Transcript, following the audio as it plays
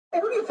Hey,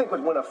 who do you think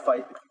would win a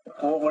fight?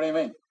 Well, what do you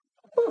mean?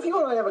 Well, if you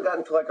and I ever got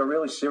into like a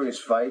really serious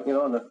fight,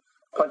 and the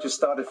punches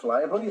started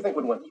flying, who do you think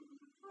would win?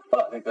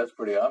 Well, I think that's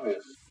pretty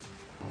obvious.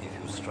 If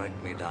you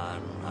strike me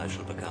down, I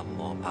shall become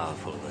more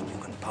powerful than you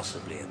can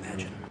possibly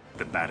imagine.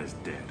 The bat is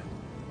dead.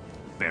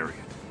 Bury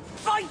it.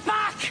 Fight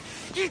back!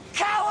 You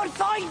coward,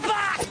 fight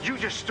back! You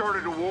just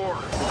started a war.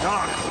 The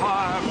dark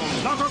fire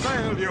will not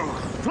avail you.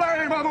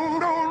 Flame of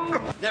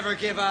Udun! Never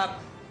give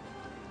up.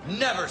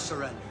 Never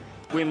surrender.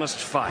 We must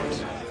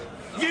fight.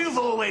 You've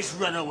always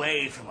run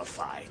away from a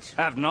fight.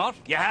 Have not?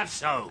 You have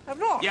so. Have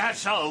not? You have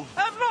so.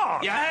 Have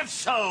not? You have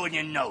so, and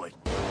you know it.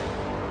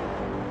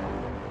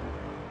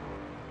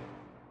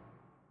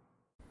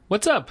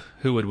 What's up,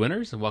 Who Would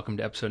Winners, and welcome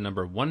to episode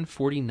number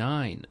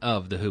 149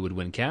 of the Who Would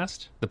Win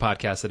cast, the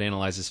podcast that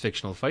analyzes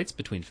fictional fights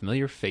between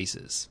familiar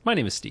faces. My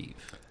name is Steve.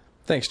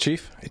 Thanks,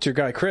 Chief. It's your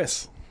guy,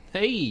 Chris.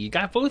 Hey, you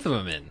got both of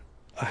them in.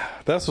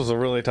 This was a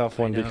really tough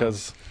one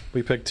because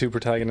we picked two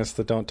protagonists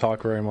that don't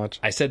talk very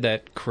much. I said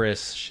that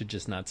Chris should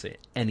just not say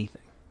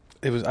anything.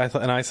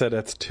 I said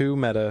it's too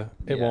meta.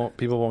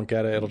 People won't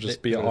get it. It'll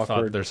just be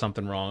awkward. There's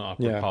something wrong.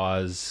 Awkward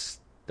pause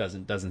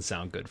doesn't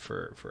sound good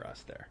for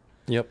us there.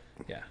 Yep.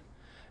 Yeah.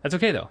 That's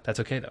okay though.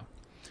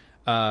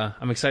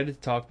 I'm excited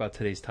to talk about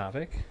today's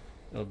topic.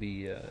 It'll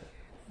be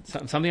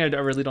something I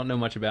really don't know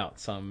much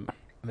about, so I'm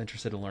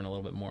interested to learn a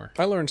little bit more.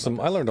 I learned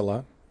a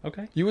lot.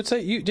 Okay. You would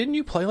say didn't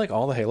you play like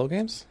all the Halo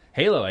games?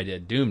 Halo, I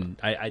did. Doom,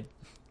 I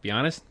be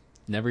honest,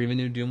 never even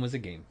knew Doom was a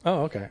game.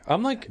 Oh, okay.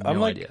 I'm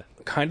idea.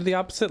 Kind of the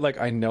opposite.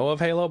 Like I know of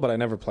Halo, but I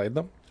never played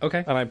them.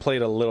 Okay. And I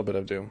played a little bit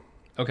of Doom.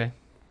 Okay.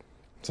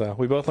 So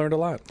we both learned a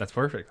lot. That's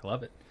perfect. I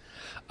love it.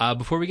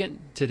 Before we get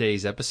into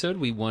today's episode,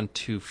 we want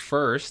to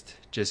first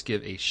just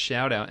give a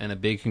shout out and a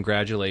big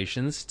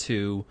congratulations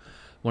to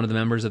one of the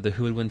members of the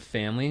Who Would Win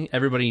family.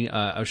 Everybody,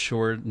 I'm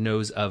sure,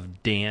 knows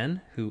of Dan,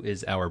 who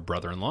is our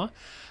brother-in-law.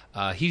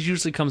 He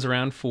usually comes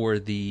around for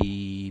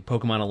the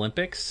Pokemon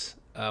Olympics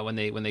when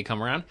they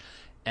come around.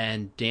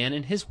 And Dan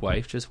and his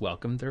wife just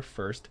welcomed their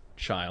first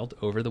child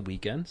over the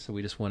weekend. So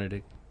we just wanted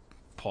to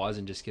pause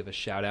and just give a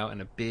shout out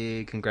and a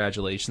big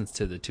congratulations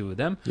to the two of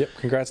them. Yep,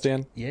 congrats,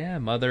 Dan. Yeah,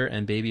 mother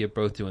and baby are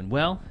both doing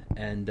well,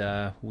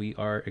 and we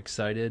are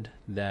excited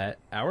that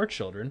our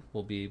children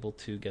will be able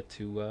to get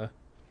to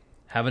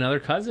have another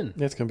cousin.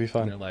 It's gonna be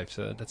fun in their life,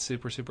 so that's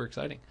super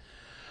exciting.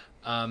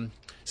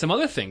 Some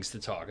other things to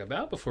talk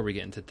about before we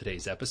get into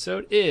today's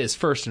episode is,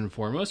 first and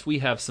foremost, we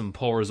have some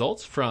poll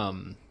results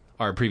from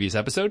our previous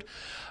episode.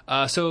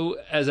 So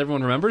as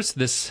everyone remembers,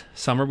 this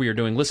summer we are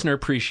doing Listener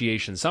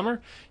Appreciation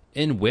Summer,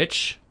 in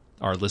which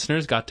our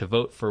listeners got to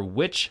vote for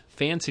which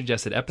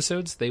fan-suggested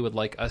episodes they would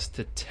like us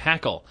to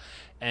tackle.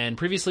 And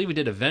previously we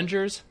did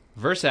Avengers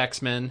vs.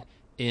 X-Men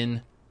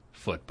in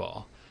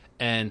football.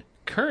 And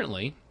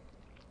currently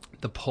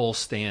the poll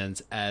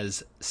stands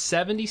as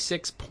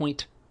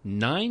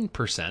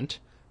 76.9%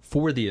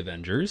 for the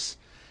Avengers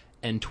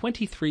and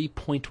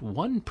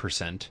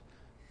 23.1%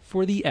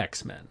 for the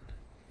X-Men.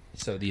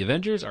 So the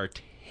Avengers are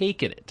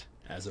taking it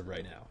as of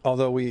right now.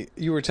 Although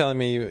you were telling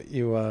me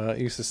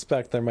you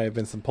suspect there might have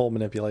been some poll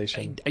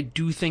manipulation. I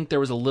do think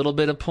there was a little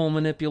bit of poll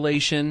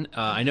manipulation.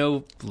 I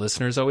know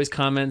listeners always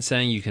comment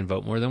saying you can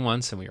vote more than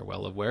once, and we are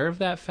well aware of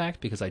that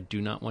fact because I do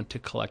not want to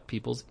collect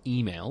people's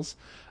emails.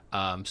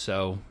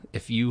 So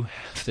if you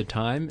have the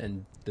time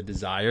and the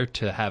desire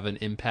to have an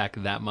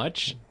impact that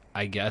much,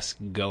 I guess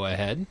go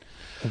ahead.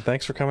 And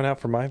thanks for coming out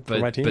for my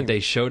team. But they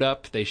showed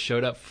up. They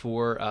showed up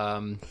for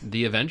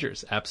the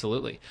Avengers.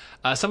 Absolutely.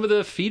 Some of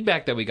the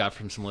feedback that we got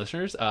from some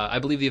listeners, I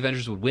believe the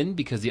Avengers would win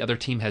because the other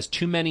team has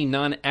too many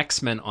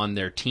non-X-Men on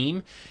their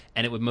team,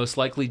 and it would most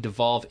likely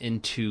devolve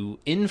into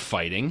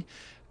infighting,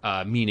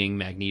 meaning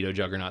Magneto,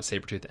 Juggernaut,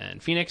 Sabretooth,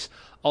 and Phoenix.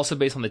 Also,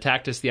 based on the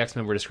tactics the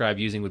X-Men were described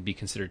using would be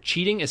considered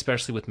cheating,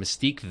 especially with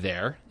Mystique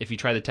there. If you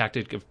try the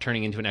tactic of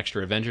turning into an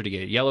extra Avenger to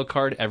get a yellow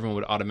card, everyone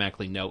would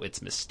automatically know it's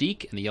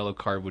Mystique, and the yellow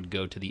card would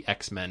go to the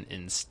X-Men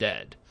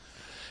instead.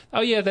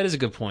 Oh yeah, that is a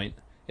good point.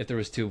 If there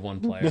was two of one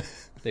player,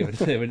 they would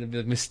be like,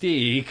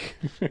 Mystique,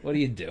 what are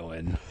you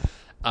doing?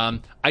 I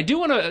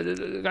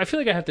feel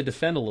like I have to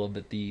defend a little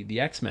bit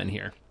the X-Men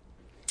here.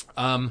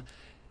 I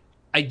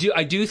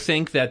do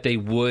think that they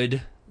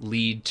would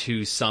lead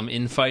to some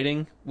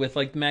infighting with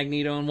like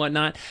Magneto and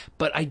whatnot,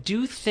 but I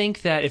do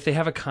think that if they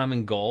have a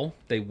common goal,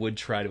 they would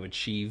try to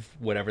achieve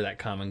whatever that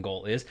common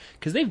goal is,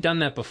 because they've done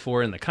that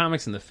before in the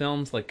comics and the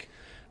films, like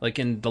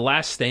in The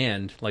Last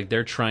Stand, like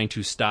they're trying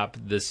to stop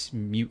this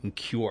mutant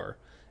cure,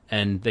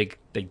 and they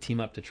team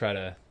up to try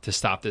to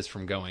stop this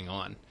from going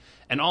on.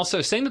 And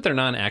also saying that they're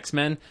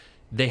non-X-Men,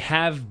 they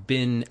have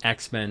been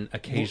X-Men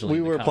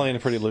occasionally. We were playing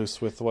pretty loose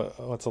with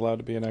what's allowed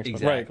to be an X-Men.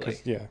 Exactly.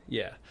 Right,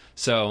 yeah.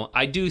 So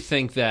I do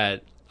think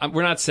that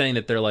we're not saying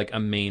that they're like a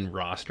main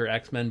roster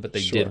X-Men, but they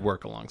did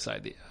work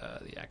alongside the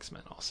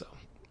X-Men also.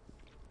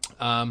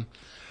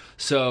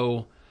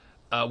 So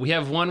we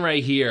have one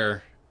right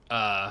here,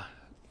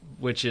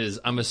 which is,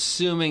 I'm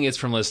assuming it's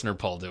from listener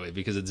Paul Dewey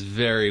because it's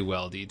very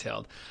well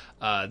detailed.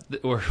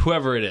 or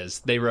whoever it is,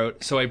 they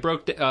wrote, so I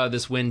broke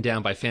this win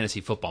down by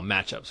fantasy football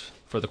matchups.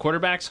 For the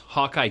quarterbacks,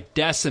 Hawkeye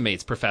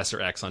decimates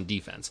Professor X on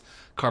defense,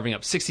 carving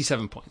up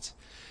 67 points.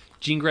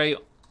 Jean Grey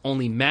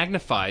only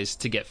magnifies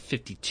to get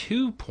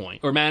 52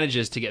 points, or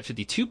manages to get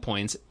 52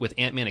 points, with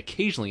Ant-Man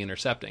occasionally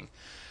intercepting.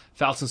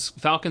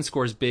 Falcon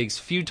scores Biggs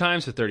few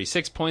times with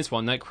 36 points,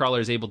 while Nightcrawler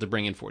is able to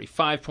bring in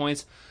 45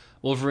 points.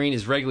 Wolverine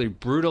is regularly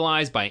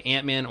brutalized by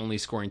Ant-Man, only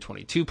scoring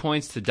 22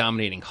 points, to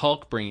dominating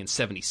Hulk, bringing in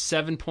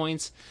 77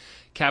 points.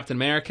 Captain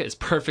America is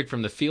perfect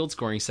from the field,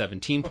 scoring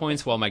 17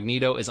 points, while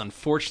Magneto is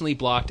unfortunately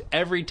blocked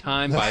every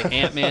time by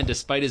Ant-Man,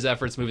 despite his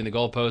efforts moving the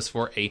goalposts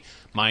for a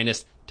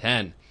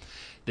 -10.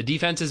 The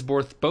defenses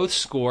both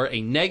score a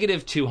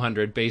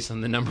 -200 based on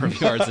the number of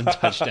yards and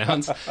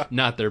touchdowns.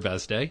 Not their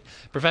best day.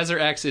 Professor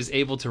X is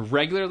able to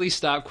regularly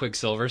stop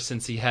Quicksilver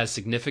since he has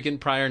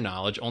significant prior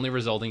knowledge, only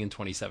resulting in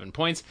 27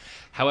 points.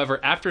 However,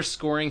 after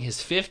scoring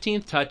his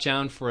 15th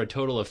touchdown for a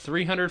total of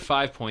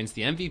 305 points,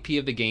 the MVP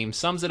of the game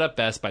sums it up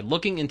best by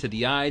looking into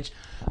the eyes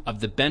of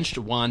the benched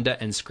Wanda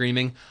and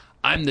screaming,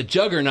 "I'm the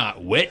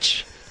Juggernaut,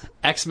 witch!"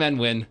 X-Men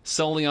win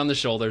solely on the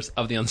shoulders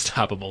of the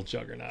unstoppable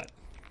Juggernaut.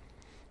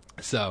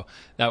 So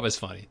that was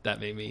funny.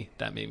 That made me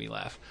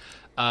laugh.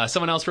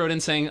 Someone else wrote in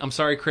saying, "I'm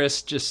sorry,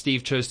 Chris. Just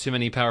Steve chose too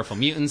many powerful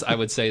mutants." I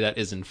would say that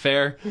isn't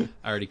fair.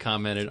 I already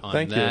commented on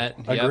Thank that.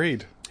 you.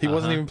 Agreed. He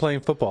wasn't even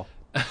playing football.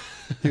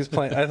 He was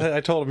playing. I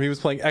told him he was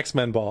playing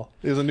X-Men ball.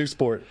 It was a new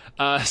sport.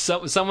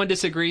 Someone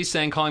disagrees,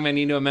 saying calling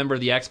Magneto a member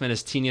of the X-Men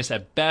is tedious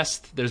at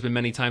best. There's been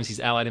many times he's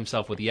allied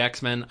himself with the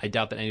X-Men. I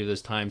doubt that any of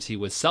those times he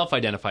would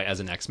self-identify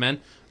as an X-Men.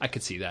 I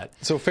could see that.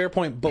 So fair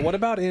point. But what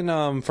about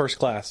in First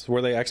Class?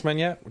 Were they X-Men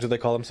yet? Did they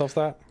call themselves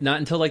that? Not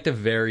until like the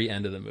very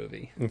end of the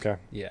movie. Okay.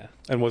 Yeah.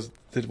 And was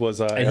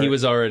and he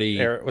was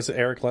already was it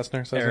Eric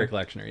Lesnar? Eric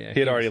Lechner? Yeah. He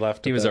had already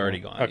left. He was already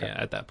gone. Okay.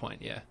 Yeah, at that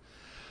point. Yeah.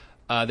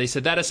 They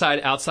said that aside,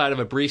 outside of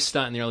a brief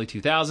stunt in the early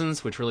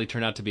 2000s, which really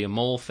turned out to be a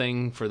mole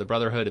thing for the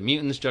Brotherhood of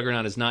Mutants,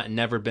 Juggernaut has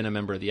never been a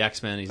member of the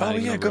X-Men. He's not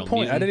even a good real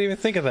point. mutant. I didn't even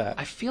think of that.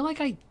 I feel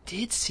like I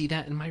did see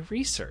that in my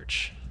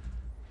research.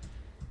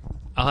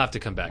 I'll have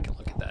to come back and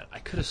look at that. I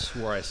could have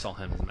swore I saw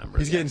him as a member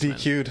He's of the getting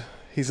X-Men. DQ'd.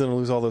 He's going to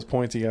lose all those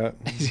points he got.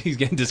 He's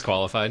getting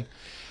disqualified.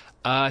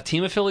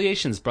 Team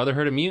affiliations: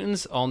 Brotherhood of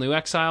Mutants, All New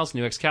Exiles,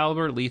 New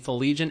Excalibur, Lethal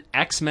Legion,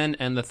 X-Men,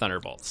 and the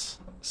Thunderbolts.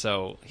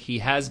 So he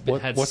has been.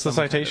 What's the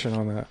citation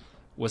on that?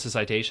 What's the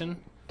citation?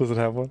 Does it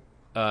have one?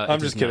 I'm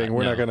just kidding.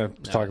 We're not going to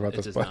talk about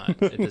this.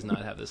 It does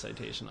not have the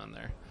citation on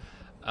there.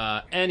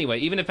 Anyway,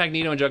 even if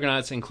Magneto and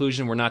Juggernaut's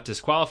inclusion were not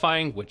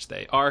disqualifying, which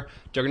they are,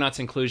 Juggernaut's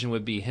inclusion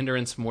would be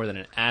hindrance more than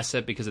an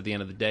asset, because at the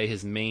end of the day,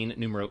 his main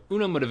numero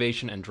uno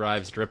motivation and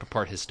drives to rip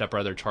apart his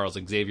stepbrother Charles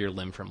Xavier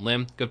limb from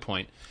limb. Good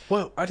point.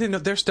 Well, I didn't know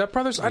they're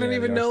stepbrothers. I didn't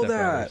even know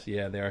that.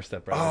 Yeah, they are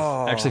stepbrothers.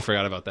 Oh, I actually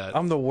forgot about that.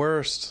 I'm the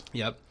worst.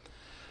 Yep.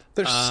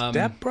 They're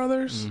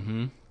stepbrothers?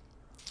 Mm-hmm.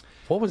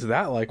 What was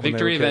that like?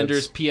 Victory when they were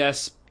Avengers. kids?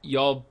 P.S.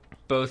 Y'all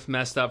both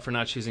messed up for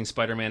not choosing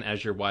Spider-Man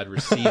as your wide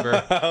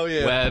receiver. Oh,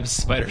 yeah. Webb,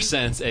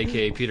 Spider-Sense,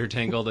 a.k.a. Peter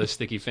Tingle, those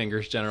sticky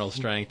fingers, general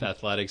strength,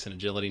 athletics, and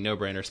agility.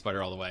 No-brainer,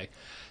 Spider all the way.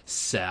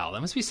 Sal.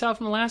 That must be Sal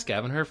from Alaska. I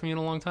haven't heard from you in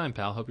a long time,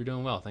 pal. Hope you're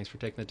doing well. Thanks for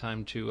taking the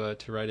time to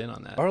write in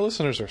on that. Our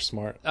listeners are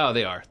smart. Oh,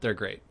 they are. They're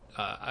great.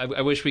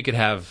 I wish we could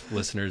have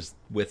listeners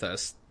with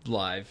us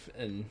live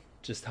and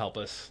just help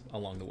us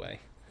along the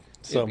way.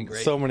 So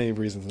many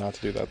reasons not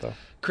to do that, though.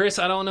 Chris,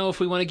 I don't know if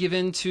we want to give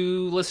in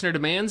to listener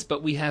demands,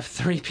 but we have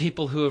 3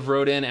 people who have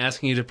wrote in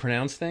asking you to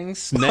pronounce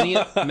things.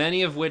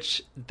 Many of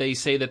which they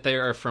say that they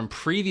are from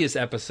previous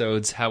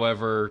episodes.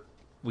 However,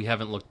 we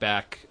haven't looked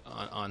back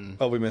on.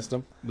 Oh, we missed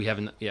them? We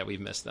haven't. Yeah,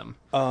 we've missed them.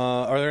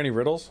 Are there any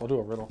riddles? I'll do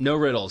a riddle. No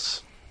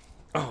riddles.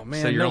 Oh,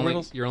 man. So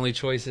riddles? your only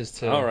choice is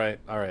to. All right.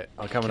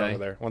 I'm coming over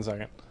there. 1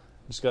 second.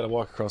 Just got to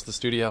walk across the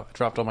studio. I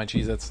dropped all my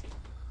Cheez-Its.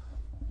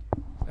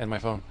 And my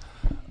phone.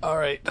 All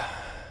right.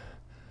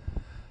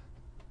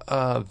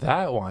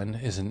 That one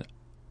is an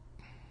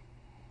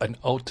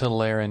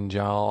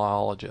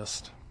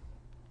otolaryngologist.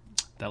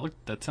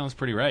 That sounds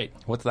pretty right.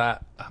 What's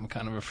that? I'm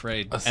kind of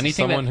afraid.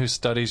 Someone who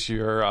studies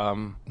your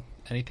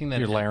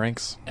your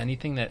larynx.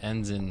 Anything that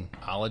ends in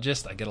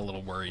ologist, I get a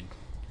little worried.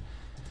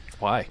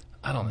 Why?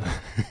 I don't know.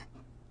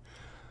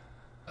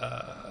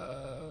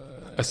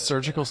 A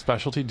surgical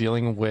specialty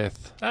dealing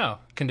with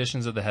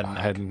conditions of the head and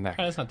neck. Head and neck.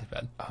 That's not too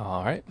bad.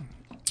 All right.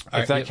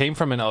 If that came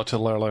from an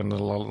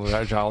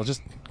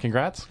otolaryngologist,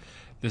 congrats.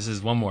 This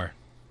is one more.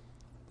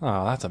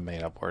 Oh, that's a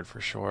made-up word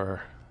for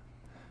sure.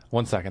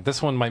 1 second.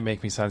 This one might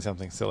make me say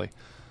something silly.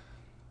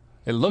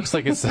 It looks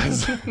like it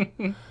says,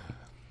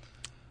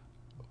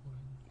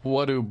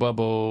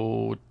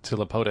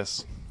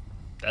 Wadububotilipotis.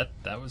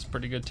 That was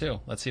pretty good, too.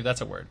 Let's see if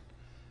that's a word.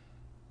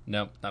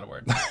 Nope, not a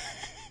word.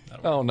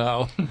 Oh,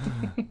 no.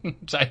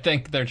 So I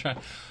think they're trying.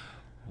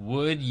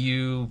 Would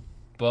you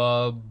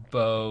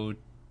bubbo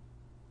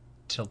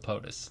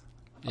tilpotis?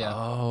 Yeah.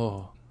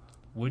 Oh.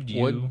 Would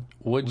you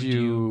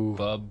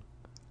bub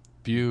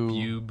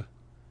bube?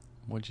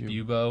 Would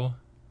you bubo?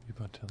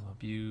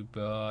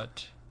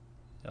 Bubot.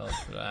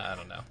 I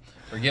don't know.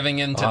 We're giving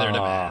in to their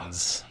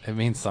demands. It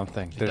means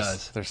something. It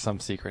does. There's some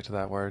secret to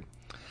that word.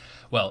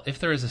 Well, if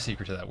there is a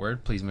secret to that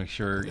word, please make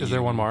sure. Is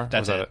there one more?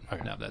 That's Was it. that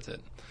it? Okay. No, that's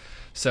it.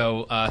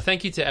 So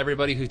thank you to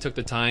everybody who took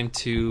the time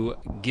to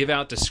give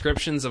out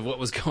descriptions of what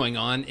was going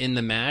on in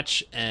the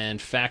match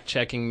and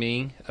fact-checking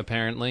me,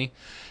 apparently,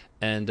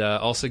 and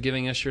also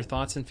giving us your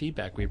thoughts and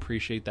feedback. We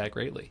appreciate that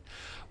greatly.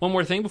 One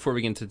more thing before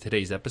we get into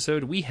today's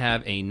episode. We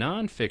have a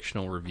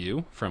non-fictional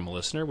review from a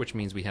listener, which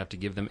means we have to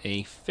give them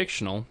a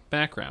fictional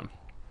background.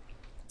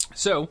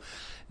 So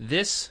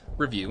this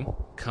review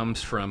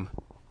comes from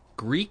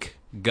Greek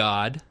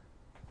God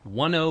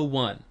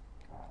 101.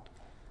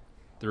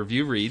 The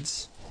review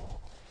reads,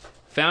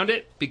 "Found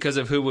it because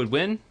of who would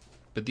win,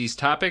 but these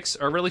topics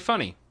are really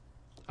funny.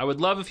 I would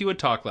love if you would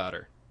talk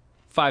louder.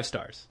 5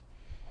 stars."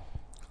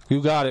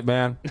 You got it,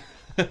 man.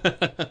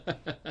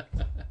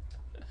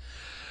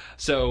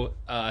 So,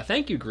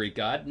 thank you, Greek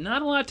God.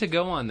 Not a lot to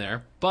go on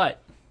there,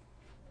 but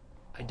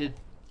I did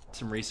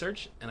some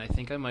research, and I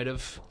think I might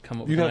have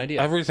come up You with an got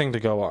idea. everything to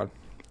go on.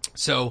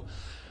 So,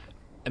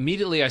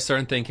 immediately I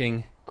started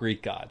thinking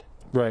Greek God,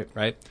 Right.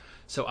 right?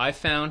 So I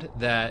found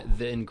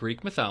that in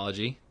Greek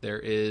mythology, there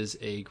is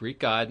a Greek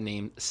god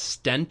named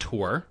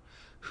Stentor,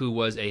 who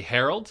was a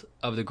herald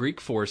of the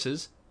Greek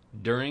forces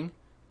during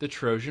the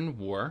Trojan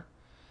War,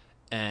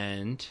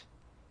 and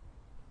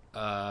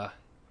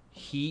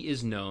he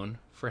is known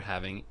for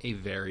having a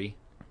very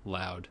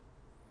loud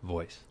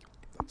voice.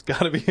 It's got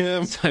to be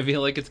him. So I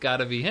feel like it's got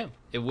to be him.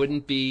 It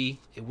wouldn't be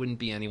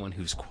anyone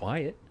who's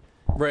quiet.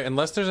 Right,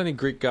 unless there's any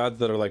Greek gods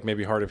that are like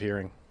maybe hard of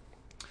hearing.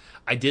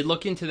 I did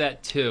look into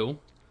that too.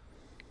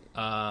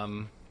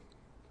 And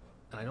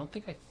I don't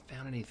think I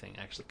found anything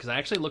actually, because I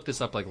actually looked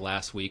this up like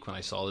last week when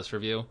I saw this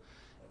review,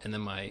 and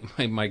then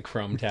my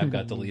Chrome tab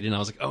got deleted, and I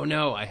was like, oh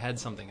no, I had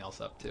something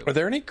else up too. Are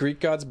there any Greek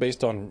gods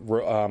based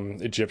on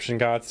Egyptian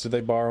gods? Did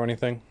they borrow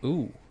anything?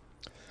 Ooh,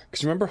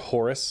 Because remember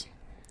Horus,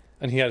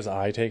 and he had his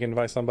eye taken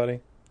by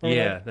somebody.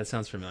 Remember yeah, that? that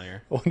sounds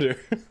familiar. I wonder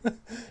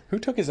who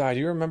took his eye. Do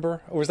you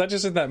remember, or was that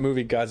just in that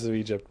movie Gods of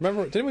Egypt?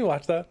 Remember? Didn't we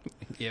watch that?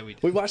 Yeah, we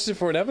did. We watched it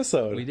for an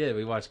episode. We did.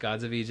 We watched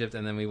Gods of Egypt,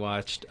 and then we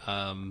watched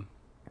the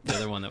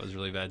other one that was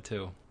really bad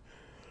too.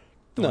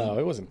 No,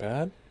 it wasn't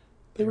bad.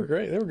 They were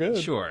great. They were good.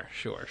 Sure.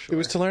 It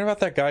was to learn about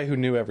that guy who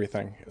knew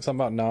everything. Something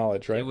about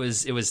knowledge, right? It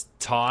was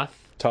Toth,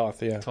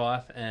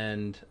 Thoth,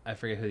 and I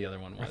forget who the other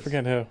one was. I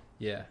forget who.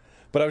 Yeah.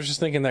 But I was just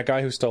thinking that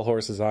guy who stole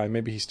Horus's eye,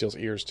 maybe he steals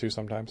ears too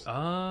sometimes.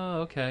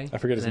 Oh, okay. I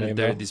forget his And name,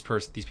 then though.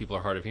 These people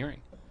are hard of hearing.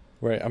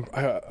 Right.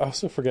 I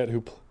also forget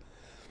who.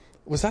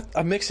 Was that?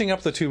 I'm mixing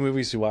up the two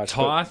movies you watched.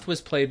 Toth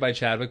was played by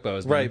Chadwick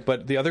Boseman. Right,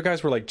 but the other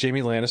guys were like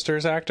Jamie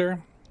Lannister's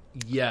actor.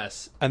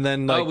 Yes. And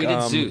then like we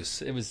did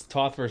Zeus. It was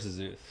Toth versus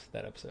Zeus,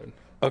 that episode.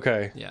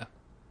 Okay. Yeah.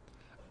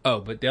 Oh,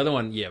 but the other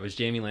one, yeah, it was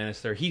Jamie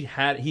Lannister. He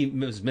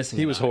was missing.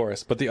 He was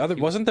Horus, but the other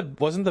wasn't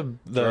the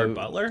Gerard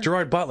Butler?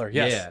 Gerard Butler,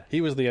 yes. Yeah.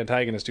 He was the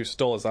antagonist who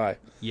stole his eye.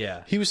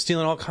 Yeah. He was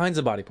stealing all kinds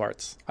of body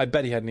parts. I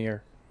bet he had an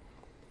ear.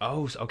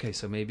 Oh, okay.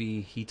 So maybe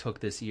he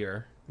took this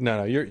ear.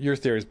 No, your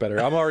theory's better.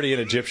 I'm already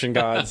in Egyptian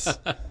gods.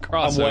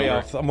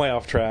 Crossover. I'm way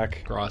off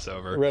track.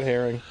 Crossover. Red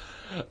herring.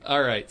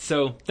 All right.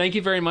 So thank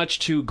you very much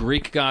to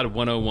Greek God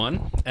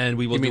 101, and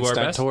we will do our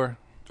best. Or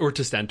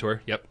to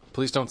Stentor. Yep.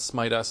 Please don't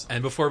smite us.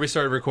 And before we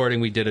started recording,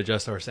 we did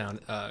adjust our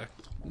sound a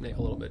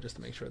little bit just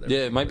to make sure that. Yeah,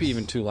 it might be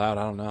even too loud.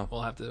 I don't know.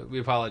 We'll have to. We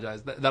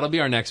apologize. That'll be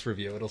our next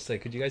review. It'll say,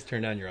 "Could you guys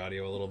turn down your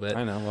audio a little bit?"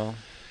 I know. Well,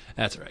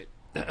 that's right.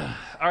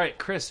 All right,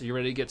 Chris, are you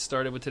ready to get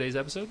started with today's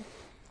episode?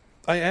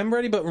 I am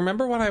ready, but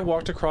remember when I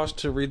walked across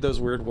to read those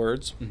weird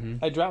words?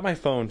 Mm-hmm. I dropped my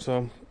phone,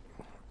 so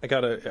I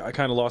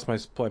kind of lost my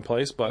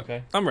place. But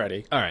okay. I'm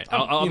ready. All right,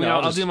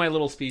 I'll do my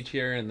little speech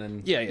here, and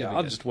then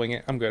I'll just wing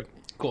it. I'm good.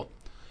 Cool.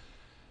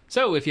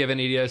 So, if you have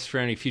any ideas for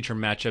any future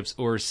matchups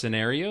or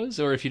scenarios,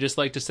 or if you just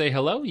like to say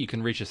hello, you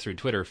can reach us through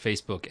Twitter,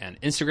 Facebook, and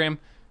Instagram.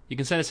 You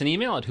can send us an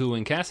email at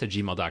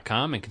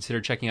whowouldwincast@gmail.com and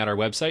consider checking out our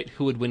website,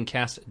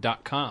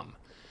 whowouldwincast.com.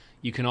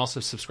 You can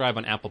also subscribe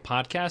on Apple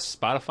Podcasts,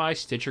 Spotify,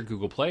 Stitcher,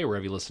 Google Play,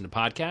 wherever you listen to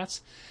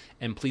podcasts.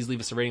 And please leave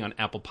us a rating on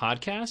Apple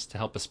Podcasts to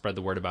help us spread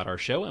the word about our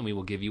show, and we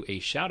will give you a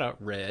shout-out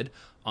read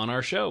on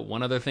our show.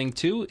 One other thing,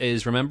 too,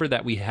 is remember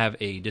that we have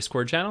a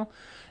Discord channel,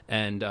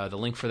 and the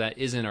link for that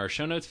is in our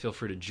show notes. Feel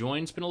free to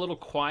join. It's been a little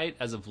quiet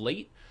as of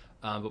late,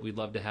 but we'd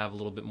love to have a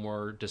little bit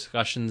more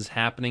discussions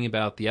happening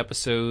about the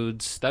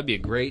episodes. That'd be a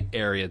great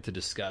area to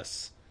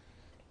discuss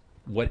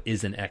what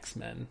is an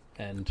X-Men.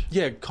 And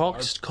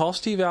call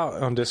Steve out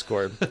on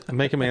Discord and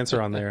make him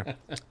answer on there.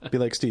 Be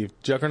like, Steve,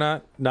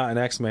 Juggernaut, not an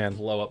X-Man.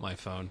 Blow up my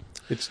phone.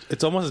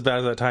 It's almost as bad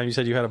as that time you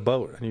said you had a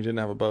boat and you didn't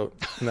have a boat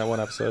in that one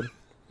episode.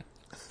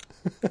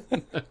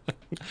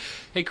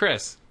 Hey,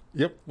 Chris.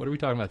 Yep. What are we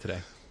talking about today?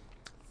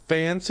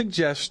 Fan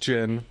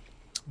suggestion: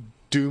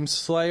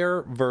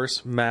 Doomslayer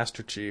versus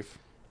Master Chief.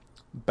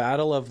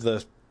 Battle of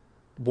the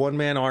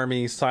one-man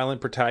army, silent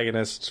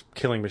protagonist,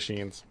 killing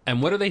machines.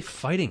 And what are they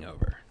fighting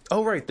over?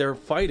 Oh, right. They're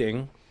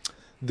fighting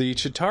the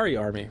Chitauri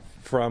army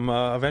from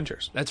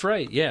Avengers. That's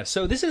right, yeah.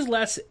 So this is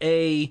less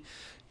a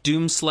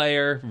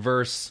Doomslayer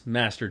versus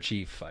Master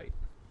Chief fight.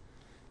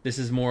 This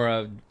is more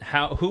of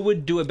who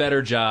would do a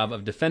better job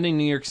of defending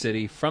New York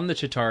City from the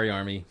Chitauri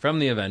army, from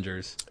the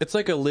Avengers. It's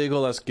like a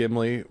Legolas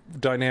Gimli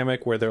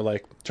dynamic where they're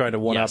like trying to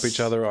one up Yes. each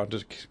other on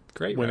just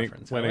Great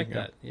reference. I like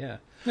that. Yeah.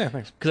 Yeah,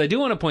 thanks. Because I do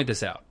want to point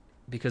this out,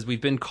 because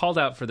we've been called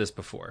out for this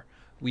before.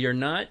 We are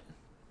not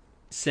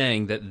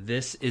saying that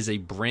this is a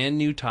brand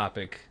new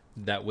topic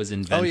that was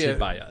invented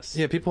by us.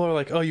 Yeah, people are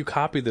like, "Oh, you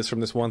copied this from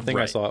this one thing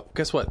I Right. saw."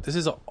 Guess what? This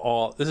is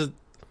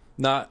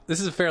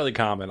fairly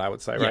common, I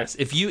would say, right? Yes.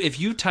 If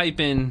you type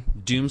in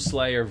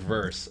Doomslayer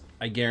verse,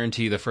 I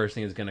guarantee you the first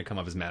thing that's going to come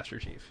up is Master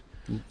Chief.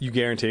 You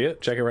guarantee it?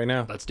 Check it right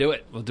now. Let's do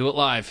it. We'll do it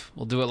live.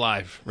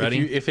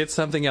 Ready? If it's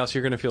something else,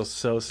 you're going to feel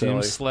so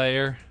silly.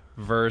 Doomslayer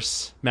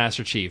verse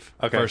Master Chief.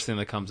 Okay. First thing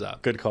that comes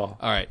up. Good call.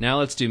 All right, now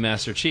let's do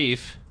Master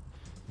Chief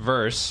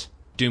verse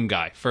Doom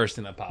Guy. First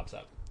thing that pops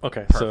up.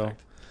 Okay,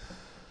 Perfect.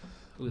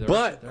 Ooh,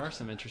 But- there are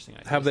some interesting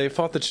ideas. have they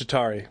fought the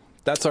Chitauri?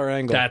 That's our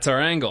angle. That's our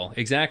angle.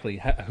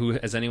 Exactly. Who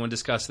has anyone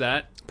discussed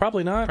that?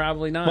 Probably not.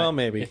 Probably not. Well,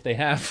 maybe. If they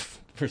have,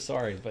 we're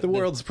sorry. But The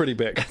world's pretty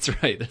big. That's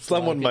right. There's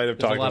Someone might have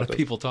talked a lot about of this.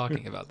 people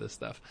talking about this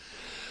stuff.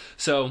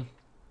 So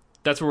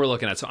that's what we're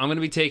looking at. So I'm going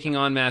to be taking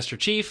on Master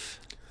Chief.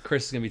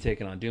 Chris is going to be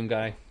taking on Doom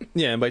Guy.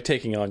 Yeah, and by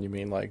taking on, you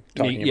mean like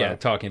talking about.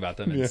 talking about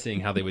them and Yeah.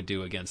 seeing how they would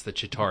do against the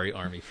Chitauri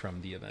army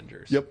from the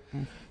Avengers. Yep.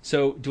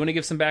 So do you want to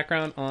give some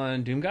background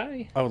on Doom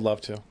Guy? I would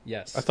love to.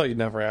 Yes. I thought you'd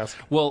never ask.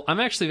 Well,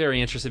 I'm actually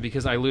very interested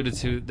because I alluded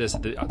to this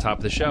at the top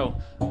of the show.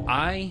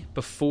 I,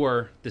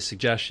 before the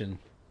suggestion,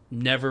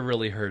 never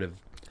really heard of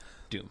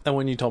Doom. And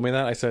when you told me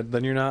that, I said,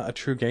 then you're not a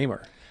true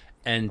gamer.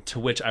 And to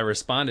which I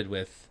responded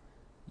with,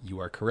 "You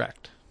are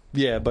correct."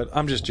 Yeah, but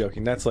I'm just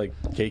joking. That's like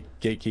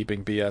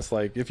gatekeeping BS.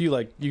 Like, if you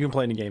like, you can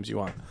play any games you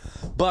want.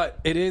 But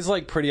it is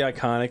like pretty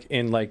iconic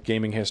in like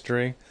gaming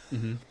history.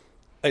 Mm-hmm.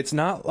 It's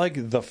not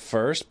like the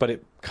first, but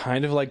it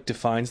kind of like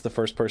defines the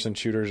first person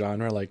shooter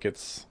genre. Like,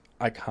 it's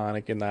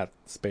iconic in that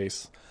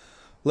space.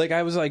 Like,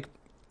 I was like,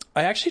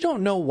 I actually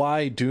don't know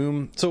why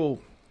Doom. So,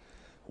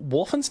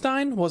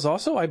 Wolfenstein was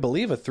also, I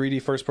believe, a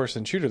 3D first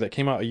person shooter that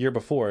came out a year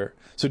before.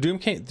 So Doom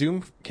came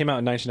out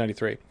in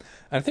 1993. And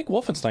I think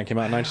Wolfenstein came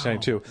out in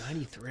 1992.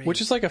 93.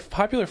 Which is like a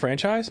popular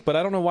franchise, but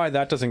I don't know why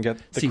that doesn't get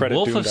the credit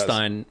Doom does.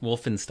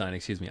 Wolfenstein,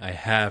 excuse me. I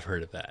have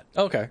heard of that.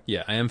 Okay.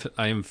 Yeah, I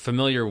am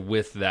familiar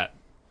with that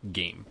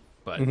game,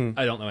 but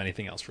I don't know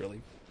anything else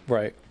really.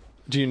 Right.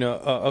 Do you know?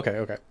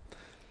 Okay.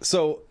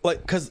 So, like,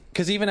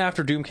 because even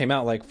after Doom came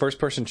out, like,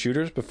 first-person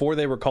shooters, before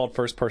they were called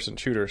first-person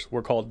shooters,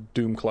 were called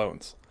Doom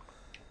clones.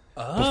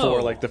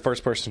 Before, like, the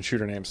first-person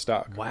shooter name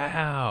stuck.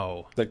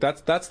 Wow. Like,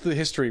 that's the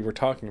history we're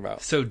talking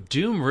about. So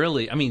Doom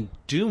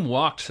Doom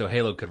walked so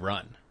Halo could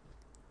run.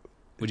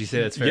 Would you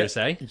say that's fair to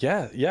say?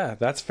 Yeah,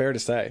 that's fair to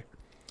say.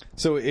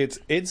 So it's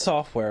id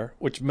Software,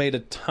 which made a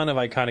ton of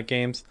iconic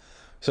games.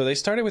 So they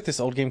started with this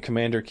old game,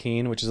 Commander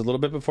Keen, which is a little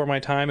bit before my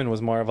time and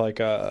was more of like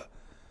a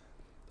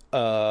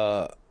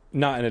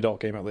not an adult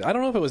game at least. I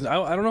don't know if it was.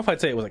 I don't know if I'd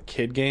say it was a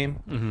kid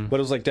game, but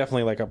it was like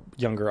definitely like a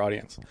younger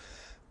audience.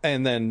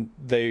 And then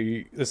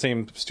the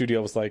same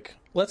studio was like,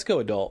 let's go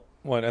adult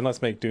and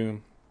let's make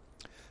Doom.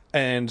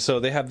 And so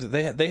they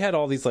had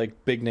all these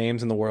like big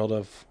names in the world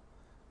of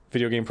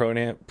video game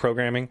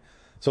programming.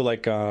 So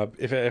like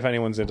if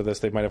anyone's into this,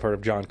 they might have heard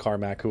of John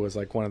Carmack, who was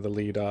like one of the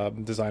lead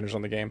designers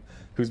on the game,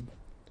 who's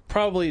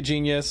probably a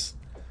genius.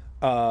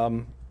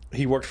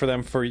 He worked for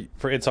them for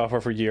id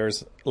Software for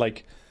years.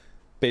 Like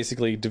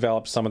basically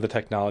developed some of the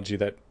technology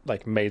that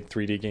like made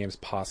 3D games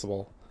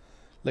possible.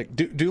 Like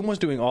Doom was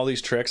doing all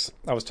these tricks.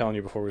 I was telling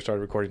you before we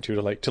started recording too,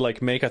 to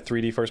make a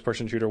 3D first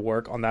person shooter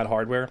work on that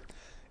hardware.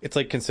 It's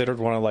like considered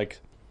one of like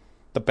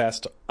the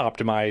best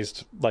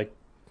optimized, like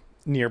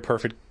near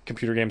perfect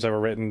computer games ever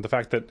written. The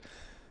fact that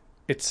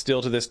it's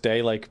still to this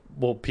day like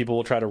people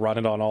will try to run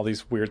it on all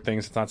these weird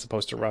things it's not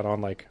supposed to run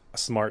on, like a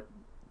smart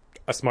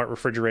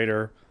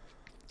refrigerator,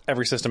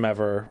 every system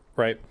ever,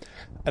 right?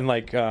 And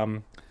like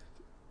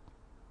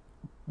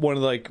one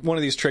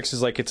of these tricks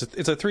is like it's a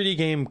 3D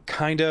game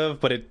kind of,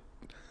 but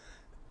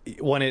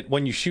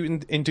when you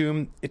shoot in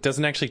Doom, it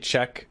doesn't actually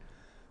check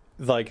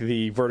like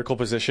the vertical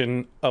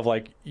position of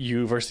like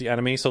you versus the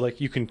enemy. So like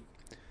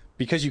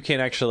because you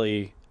can't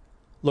actually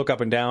look up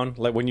and down,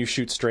 like when you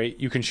shoot straight,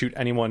 you can shoot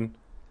anyone,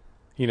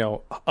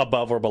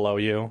 above or below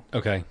you.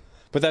 Okay.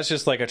 But that's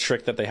just like a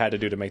trick that they had to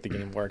do to make the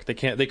game work. They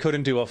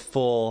couldn't do a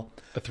full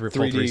 3D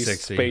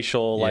 360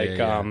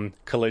 spatial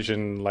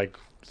collision like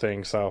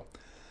thing. So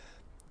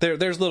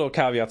there's little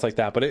caveats like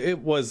that, but it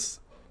was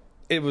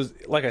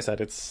like I said,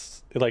 it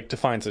like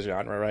defines the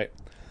genre, right?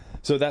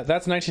 So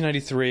that's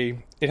 1993.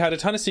 It had a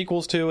ton of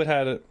sequels too.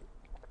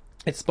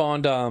 It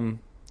spawned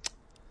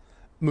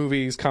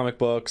movies, comic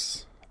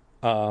books,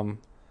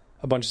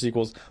 a bunch of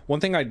sequels. One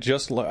thing I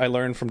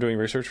learned from doing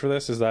research for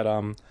this is that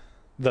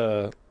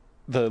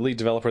the lead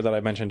developer that I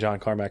mentioned, John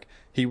Carmack,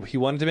 he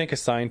wanted to make a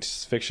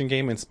science fiction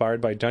game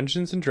inspired by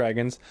Dungeons and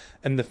Dragons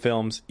and the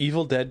films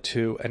Evil Dead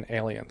 2 and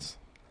Aliens.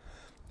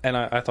 And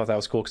I thought that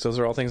was cool because those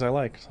are all things I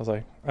like. So I was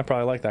like, I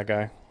probably like that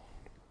guy.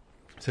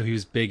 So he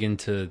was big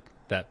into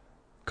that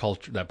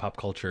culture, that pop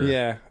culture.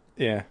 Yeah.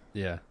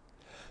 Yeah.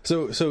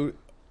 So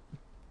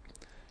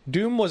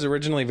Doom was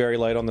originally very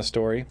light on the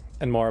story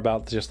and more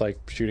about just like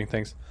shooting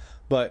things,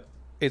 but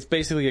it's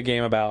basically a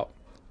game about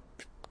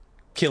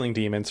killing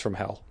demons from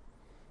hell.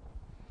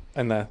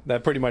 And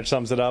that pretty much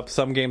sums it up.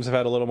 Some games have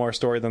had a little more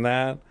story than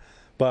that,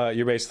 but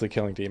you're basically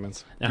killing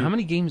demons. Now, how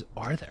many games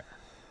are there?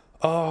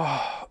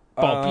 I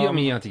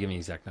mean, you don't have to give me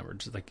exact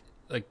numbers. Just like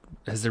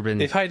has there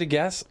been? If I had to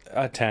guess,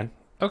 10.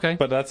 Okay,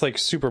 But that's like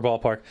super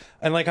ballpark.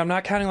 And like I'm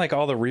not counting like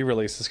all the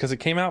re-releases because it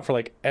came out for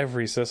like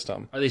every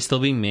system. are they still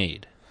being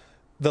made?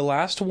 The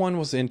last one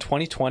was in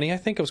 2020, I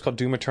think. It was called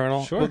Doom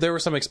Eternal. Sure. Well, there were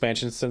some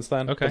expansions since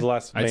then. Okay, The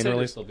last I'd main say they're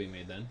release. still being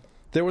made then.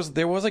 There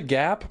was a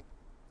gap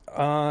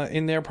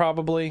in there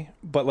probably,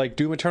 but like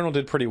Doom Eternal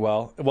did pretty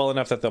well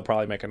enough that they'll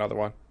probably make another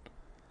one.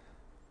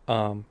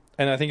 And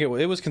I think it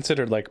was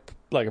considered like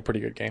a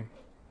pretty good game.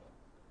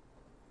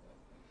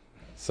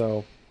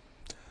 So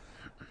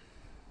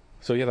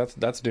yeah,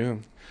 that's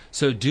Doom.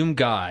 So Doom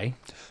Guy.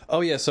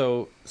 Oh yeah,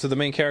 so the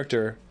main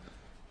character,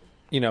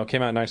 came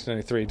out in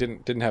 1993.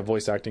 Didn't have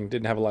voice acting.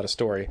 Didn't have a lot of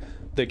story.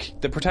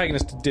 The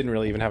protagonist didn't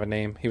really even have a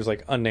name. He was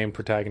like unnamed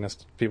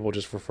protagonist. People would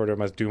just refer to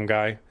him as Doom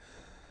Guy.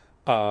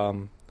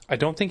 I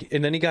don't think,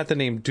 and then he got the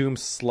name Doom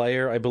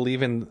Slayer. I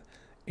believe in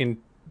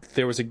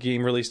there was a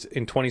game released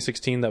in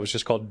 2016 that was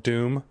just called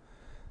Doom.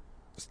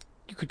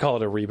 You could call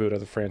it a reboot of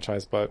the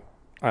franchise, but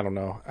I don't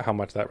know how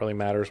much that really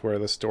matters. Where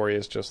the story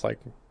is just like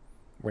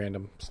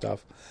random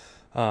stuff.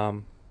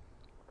 So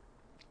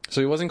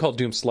he wasn't called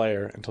Doom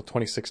Slayer until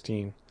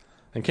 2016,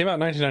 and came out in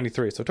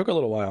 1993. So it took a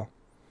little while,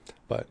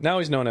 but now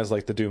he's known as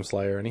like the Doom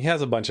Slayer, and he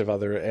has a bunch of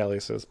other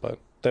aliases, but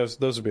those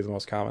would be the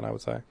most common, I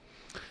would say.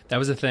 That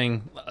was the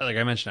thing. Like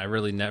I mentioned, I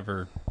really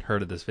never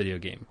heard of this video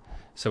game.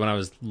 So when I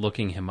was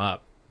looking him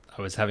up,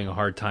 I was having a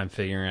hard time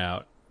figuring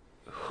out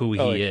who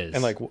he is.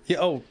 And like,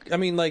 yeah, I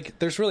mean, like,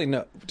 there's really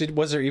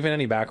was there even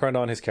any background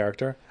on his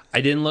character?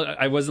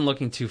 I wasn't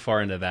looking too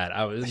far into that.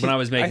 I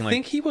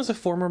think he was a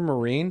former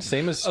Marine,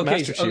 same as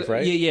Master Chief,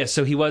 right? Yeah.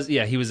 So he's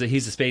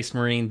a Space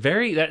Marine.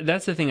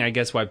 That's the thing, I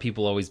guess, why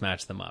people always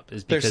match them up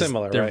is because they're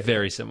similar. They're right?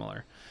 very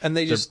similar. And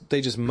they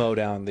just mow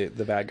down the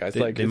bad guys.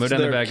 They mow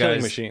down the bad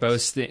guys. Machines.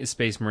 Both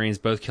Space Marines,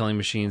 both killing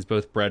machines,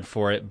 both bred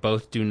for it.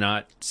 Both do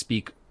not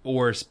speak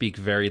or speak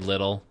very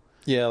little.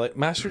 Yeah, like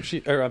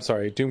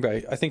Doom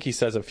Guy. I think he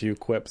says a few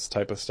quips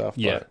type of stuff,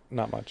 but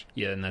not much.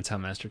 Yeah, and that's how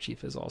Master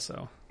Chief is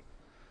also.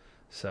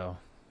 So,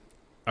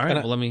 all right.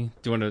 Do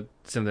you want to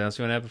something else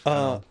you want to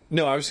add?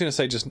 No, I was going to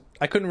say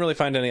I couldn't really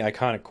find any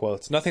iconic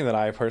quotes. Nothing that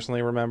I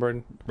personally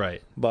remembered.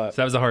 Right, but so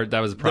that was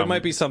a problem. There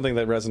might be something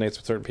that resonates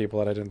with certain people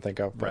that I didn't think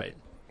of. But. Right.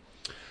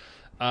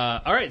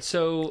 All right,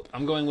 so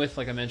I'm going with,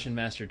 like I mentioned,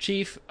 Master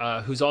Chief,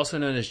 who's also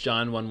known as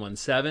John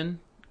 117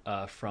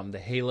 from the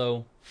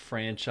Halo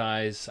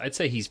franchise. I'd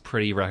say he's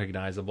pretty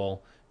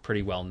recognizable,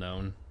 pretty well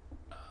known.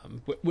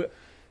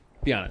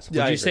 Be honest,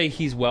 would you say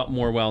he's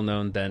more well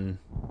known than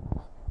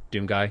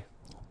Doom Guy?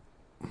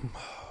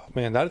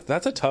 Man,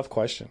 that's a tough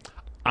question.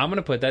 I'm going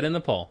to put that in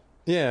the poll.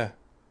 Yeah.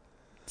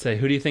 Say,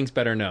 who do you think's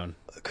better known,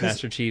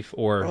 Master Chief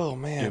or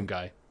Doom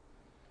Guy?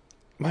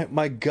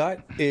 My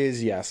gut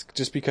is yes,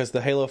 just because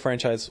the Halo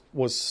franchise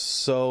was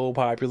so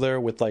popular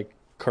with like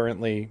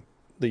currently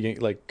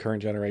the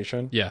current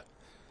generation. Yeah.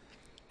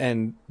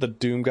 And the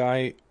Doom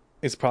Guy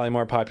is probably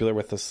more popular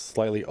with the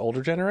slightly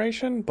older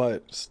generation,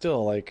 but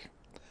still, like,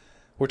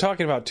 we're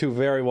talking about two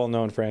very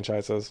well-known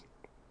franchises.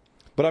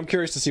 But I'm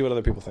curious to see what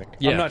other people think.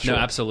 Yeah, I'm not sure. No,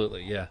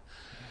 absolutely, yeah.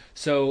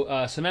 So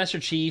Master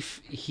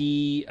Chief,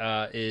 he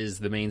is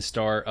the main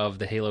star of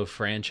the Halo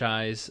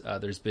franchise.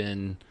 There's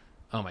been,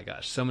 oh my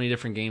gosh, so many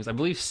different games. I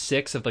believe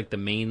 6 of like the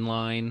main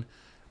line,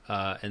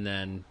 and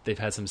then they've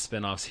had some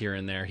spin-offs here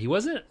and there. He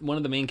wasn't one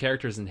of the main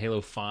characters in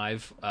Halo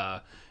 5,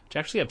 which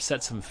actually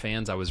upset some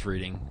fans I was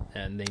reading,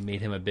 and they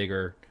made him a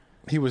bigger...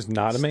 He was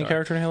not a main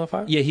character in Halo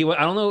 5? Yeah,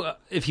 I don't know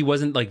if he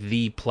wasn't like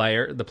the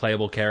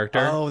playable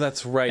character. Oh,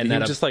 that's right. And he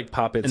would just like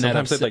pop in.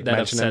 Sometimes they'd like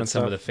mention him and some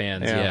stuff. of the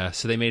fans. Yeah.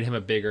 So they made him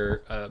a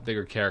bigger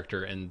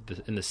character in the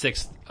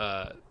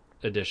 6th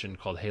edition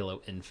called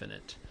Halo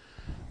Infinite.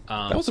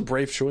 That was a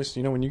brave choice.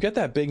 You know, when you get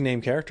that big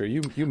name character,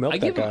 you milk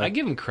that guy. I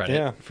give him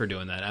credit for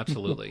doing that.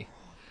 Absolutely.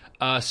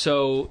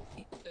 So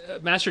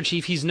Master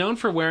Chief, he's known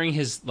for wearing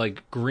his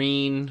like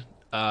green.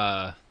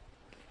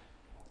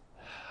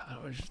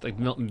 Like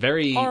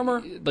very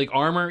armor,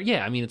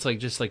 yeah. I mean, it's like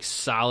just like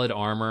solid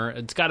armor.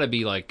 It's got to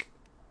be like,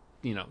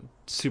 you know,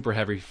 super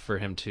heavy for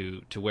him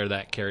to wear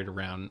that carried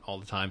around all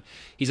the time.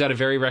 He's got a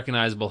very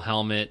recognizable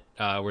helmet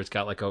where it's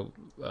got like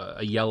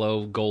a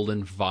yellow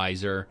golden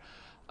visor,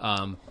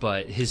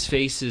 but his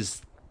face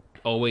is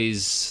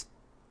always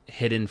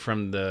hidden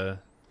from the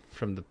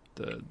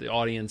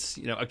audience.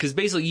 You know, because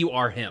basically you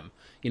are him.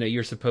 You know,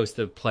 you're supposed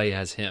to play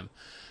as him.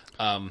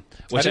 I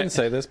didn't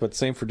say this, but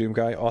same for Doom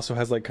Guy. Also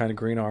has like kind of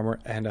green armor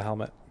and a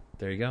helmet.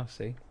 There you go.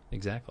 See,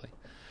 exactly.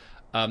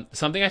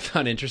 Something I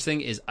found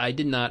interesting is I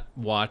did not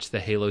watch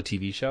the Halo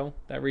TV show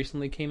that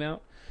recently came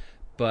out,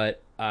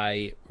 but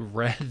I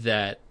read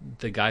that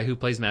the guy who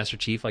plays Master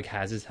Chief like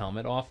has his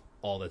helmet off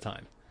all the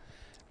time.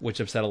 which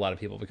upset a lot of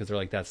people because they're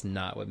like, that's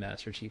not what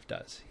Master Chief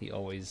does. He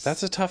always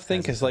That's a tough thing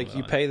has his because like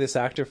you own. pay this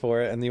actor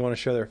for it and you want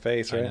to show their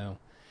face, I right? know.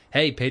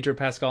 Hey, Pedro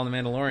Pascal and the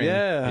Mandalorian.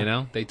 Yeah. You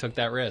know, they took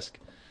that risk.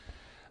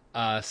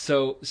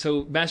 So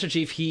Master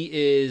Chief, he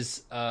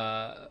is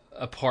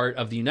a part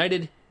of the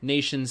United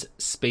Nations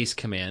Space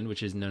Command,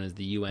 which is known as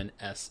the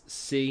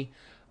UNSC.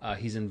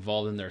 He's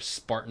involved in their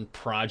Spartan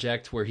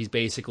project, where he's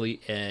basically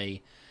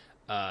a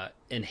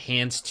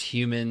enhanced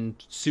human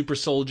super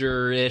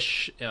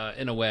soldier-ish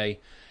in a way.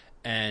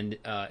 And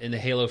in the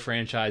Halo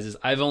franchises,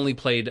 I've only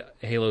played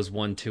Halos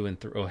 1, 2, and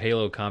 3.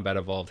 Halo Combat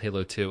Evolved,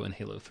 Halo 2, and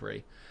Halo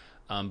 3.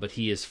 But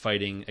he is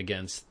fighting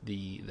against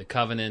the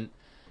Covenant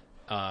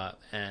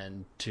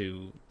and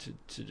to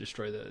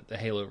destroy the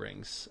Halo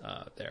rings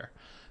there.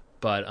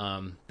 But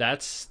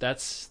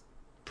that's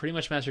pretty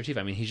much Master Chief.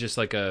 I mean, he's just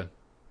like a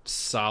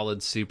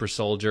solid super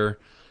soldier,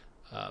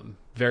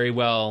 very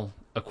well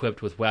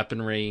equipped with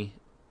weaponry,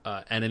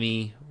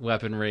 enemy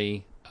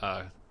weaponry,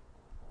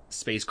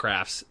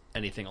 spacecrafts,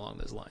 anything along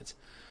those lines.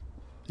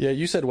 Yeah,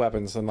 you said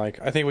weapons, and like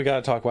I think we got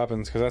to talk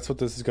weapons because that's what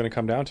this is going to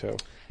come down to.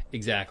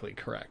 Exactly,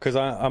 correct. Because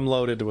I'm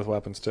loaded with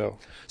weapons too.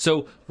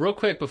 So, real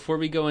quick, before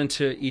we go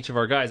into each of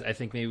our guys, I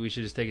think maybe we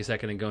should just take a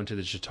second and go into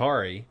the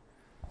Chitauri.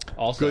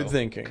 Also, Good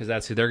thinking. Because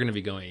that's who they're going to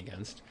be going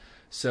against.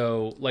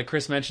 So, like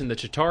Chris mentioned, the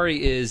Chitauri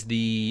is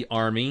the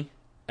army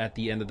at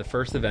the end of the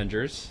first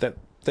Avengers. That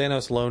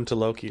Thanos loaned to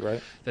Loki,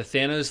 right? The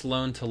Thanos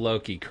loan to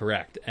Loki,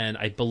 correct. And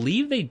I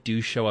believe they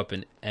do show up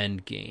in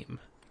Endgame.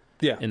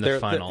 Yeah, In the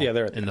final,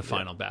 they're in the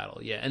final battle,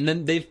 yeah. And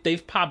then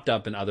they've popped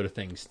up in other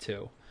things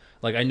too.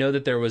 Like I know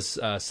that there was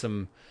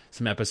some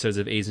episodes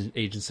of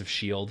Agents of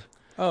S.H.I.E.L.D.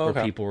 Oh,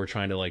 where people were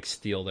trying to like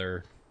steal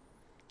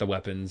the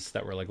weapons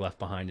that were like left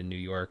behind in New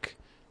York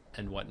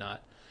and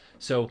whatnot.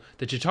 So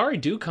the Chitauri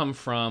do come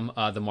from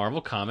the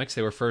Marvel Comics.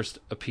 They were first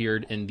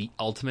appeared in the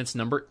Ultimates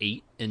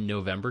 #8 in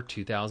November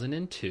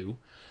 2002,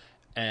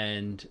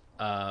 and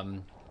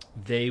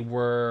they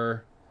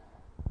were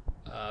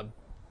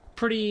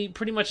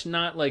pretty much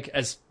not like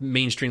as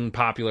mainstream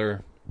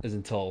popular as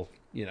until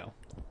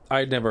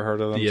I'd never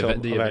heard of them until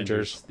the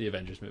Avengers. The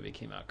Avengers movie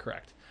came out,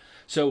 correct.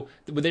 So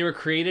they were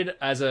created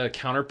as a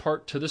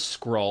counterpart to the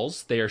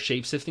Skrulls. They are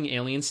shape-shifting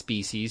alien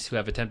species who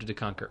have attempted to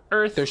conquer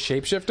Earth. They're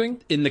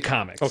shape-shifting? In the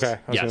comics. Okay,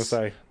 I was going to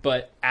say.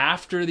 But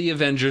after the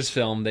Avengers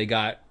film, they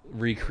got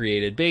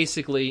recreated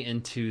basically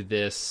into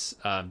this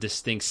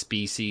distinct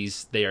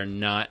species. They are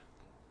not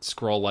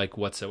Skrull-like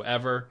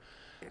whatsoever.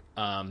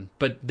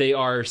 But they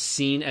are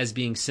seen as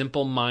being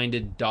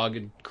simple-minded,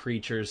 dogged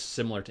creatures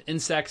similar to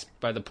insects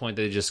by the point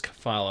that they just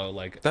follow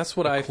like That's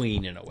what a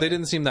queen in a way. They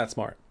didn't seem that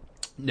smart.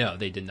 No,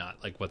 they did not,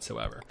 like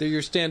whatsoever. They're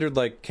your standard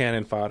like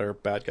cannon fodder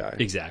bad guy.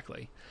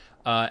 Exactly.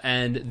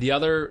 And the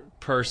other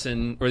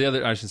person, or the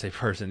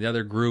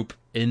other group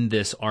in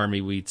this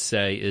army, we'd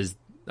say is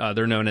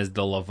they're known as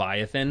the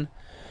Leviathan,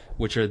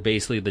 which are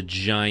basically the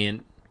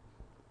giant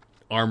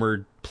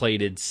armored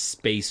plated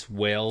space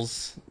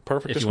whales.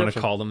 Perfect if you want to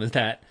description. call them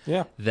that.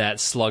 Yeah. That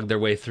slugged their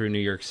way through New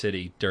York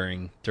City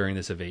during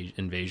this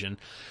invasion.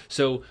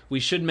 So we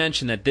should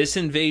mention that this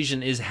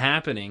invasion is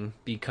happening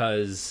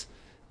because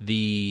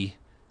the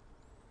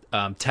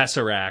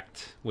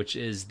Tesseract, which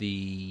is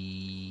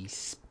the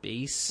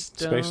Space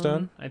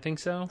Stone? I think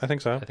so. I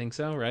think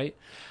so, right?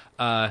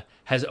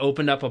 Has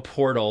opened up a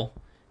portal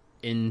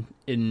in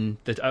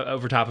the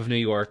over top of New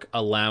York,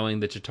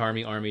 allowing the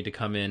Chitauri army to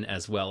come in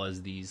as well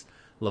as these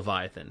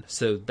Leviathan.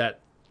 So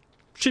that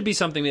should be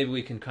something maybe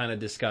we can kind of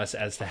discuss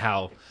as to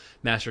how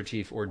Master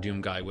Chief or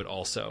Doom Guy would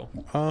also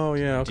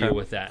deal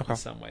with that in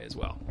some way as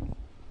well.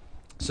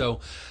 So,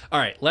 all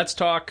right, let's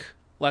talk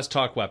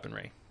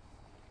weaponry.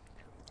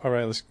 All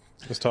right,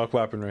 let's talk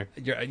weaponry.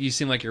 You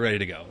seem like you're ready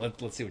to go.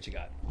 Let's see what you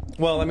got.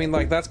 Well, I mean,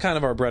 like that's kind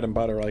of our bread and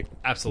butter. Like,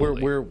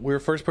 absolutely, we're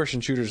first person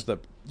shooters that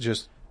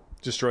just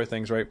destroy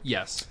things, right?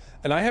 Yes.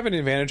 And I have an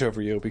advantage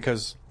over you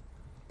because,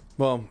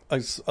 well, a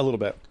little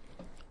bit,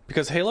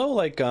 because Halo,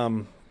 like,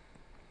 well,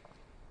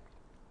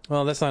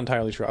 that's not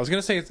entirely true. I was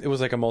gonna say it was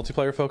like a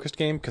multiplayer focused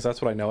game because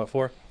that's what I know it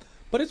for,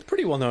 but it's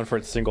pretty well known for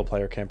its single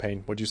player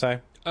campaign. Would you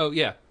say? Oh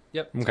yeah.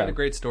 Yep, it's got a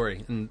great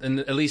story, and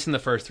at least in the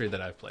first 3 that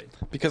I've played.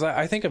 Because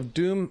I think of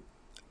Doom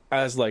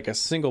as like a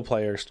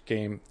single-player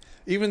game,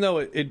 even though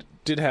it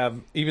did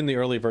have, even the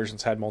early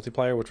versions had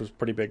multiplayer, which was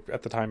pretty big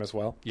at the time as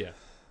well. Yeah.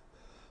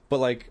 But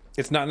like,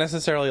 it's not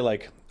necessarily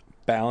like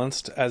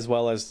balanced as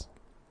well as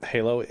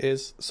Halo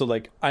is. So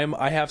like,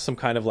 I have some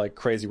kind of like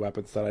crazy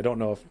weapons that I don't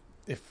know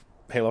if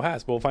Halo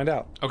has, but we'll find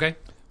out. Okay.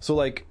 So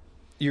like,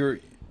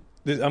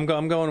 I'm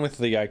going with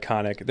the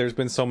iconic. There's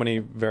been so many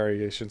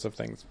variations of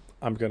things.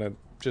 I'm gonna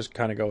just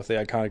kind of go with the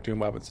iconic Doom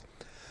weapons.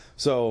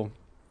 So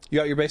you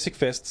got your basic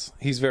fists.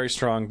 He's very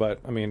strong, but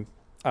I mean,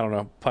 I don't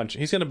know, punch.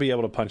 He's gonna be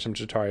able to punch some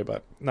Chitauri,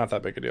 but not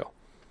that big a deal.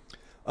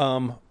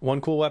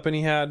 One cool weapon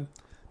he had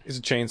is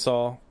a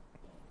chainsaw.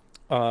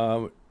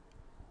 You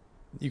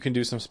can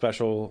do some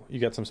special. You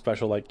get some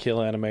special like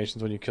kill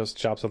animations when you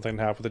chop something in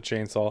half with a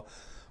chainsaw.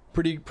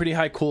 Pretty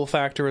high cool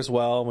factor as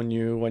well when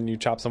you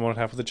chop someone in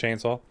half with a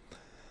chainsaw.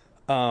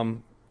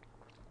 So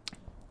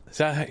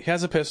he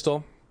has a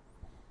pistol.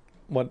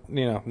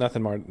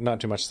 Nothing more, not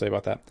too much to say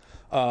about that.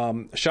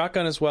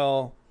 Shotgun as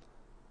well,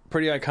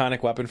 pretty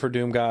iconic weapon for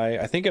Doom guy.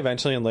 I think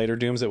eventually in later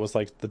Dooms it was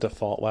like the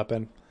default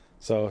weapon.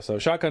 So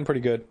shotgun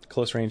pretty good,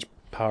 close range,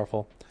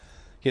 powerful.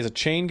 He has a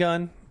chain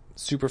gun,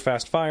 super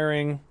fast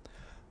firing,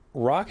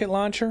 rocket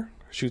launcher,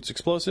 shoots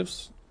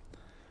explosives,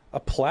 a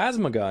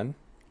plasma gun,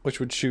 which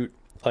would shoot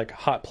like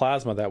hot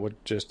plasma that would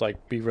just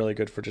like be really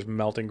good for just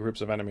melting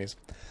groups of enemies.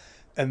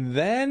 And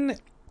then,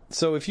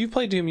 so if you've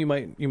played Doom, you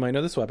might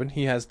know this weapon.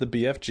 He has the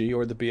BFG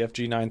or the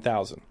BFG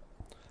 9000.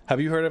 Have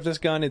you heard of this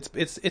gun?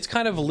 It's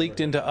kind of leaked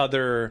into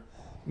other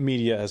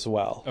media as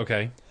well.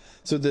 Okay.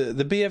 So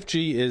the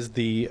BFG is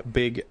the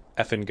big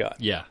effing gun.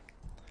 Yeah.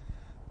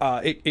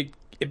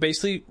 It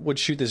basically would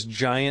shoot this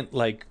giant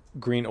like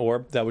green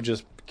orb that would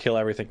just kill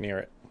everything near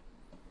it.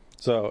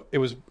 So it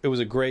was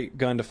a great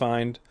gun to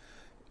find.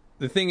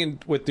 The thing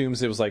with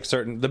Dooms, it was like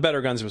the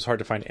better guns it was hard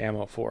to find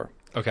ammo for.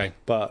 Okay.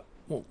 But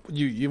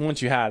you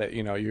once you had it,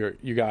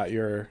 you got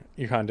your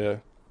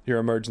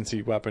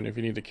emergency weapon if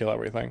you need to kill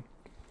everything.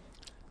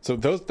 So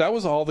that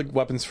was all the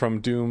weapons from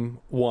Doom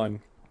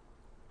 1,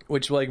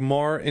 which like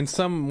more in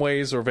some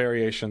ways or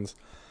variations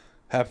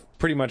have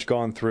pretty much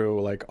gone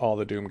through like all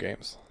the Doom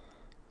games.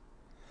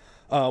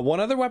 One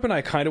other weapon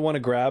I kind of want to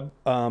grab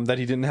that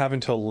he didn't have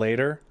until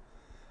later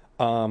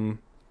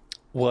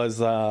was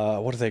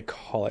what do they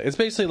call it? It's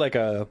basically like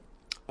a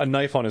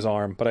knife on his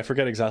arm, but I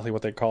forget exactly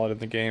what they call it in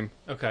the game.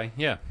 Okay,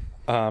 yeah.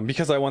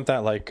 Because I want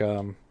that like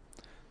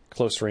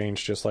close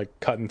range, just like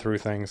cutting through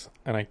things,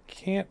 and I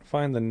can't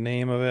find the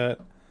name of it,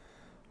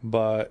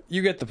 but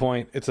you get the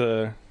point. It's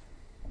a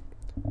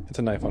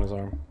knife on his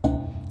arm,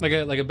 like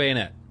a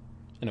bayonet,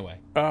 in a way.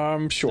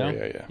 Sure,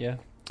 No? yeah.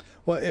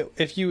 Well,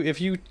 if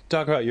you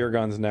talk about your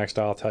guns next,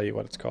 I'll tell you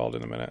what it's called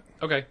in a minute.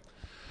 Okay.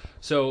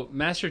 So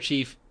Master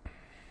Chief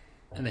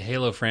and the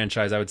Halo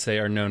franchise, I would say,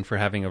 are known for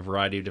having a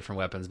variety of different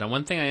weapons. Now,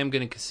 one thing I am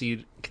going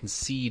to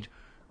concede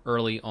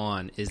early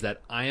on is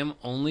that I am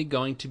only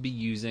going to be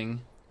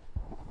using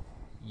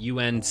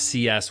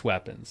UNCS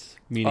weapons,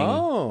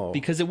 meaning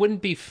because it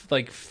wouldn't be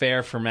like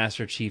fair for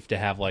Master Chief to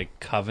have like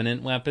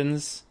Covenant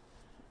weapons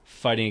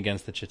fighting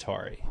against the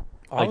Chitauri.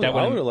 Like I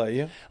would have let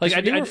you.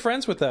 Like you were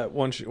friends with that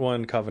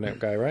one Covenant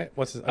guy, right?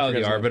 What's his?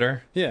 the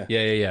Arbiter. Yeah.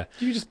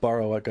 You just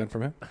borrow a gun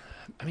from him.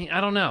 I mean,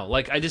 I don't know.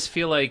 Like, I just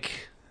feel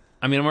like,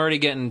 I'm already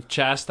getting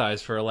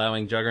chastised for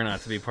allowing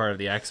Juggernaut to be part of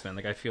the X-Men.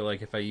 Like, I feel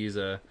like if I use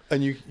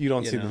and you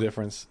don't see the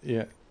difference,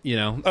 yeah.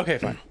 Okay,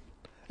 fine.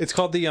 It's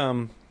called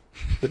the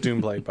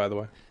Doom Blade, by the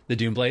way. The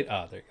Doom Blade.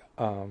 Oh, there you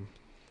go.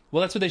 Well,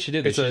 that's what they should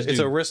do. It's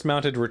a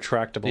wrist-mounted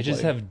retractable. They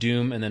just blade. have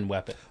Doom and then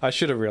weapon. I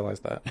should have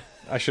realized that.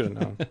 I should have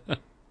known.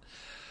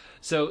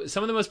 So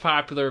some of the most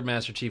popular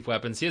Master Chief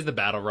weapons. He has the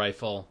battle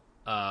rifle.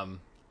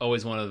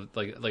 Always one of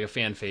like a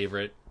fan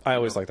favorite. I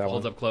always like that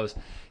holds one. Up close.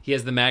 He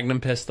has the Magnum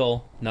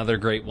pistol, another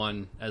great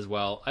one as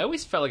well. I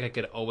always felt like I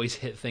could always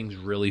hit things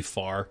really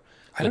far.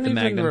 I don't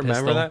even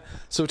remember that.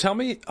 So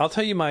I'll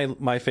tell you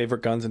my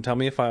favorite guns, and tell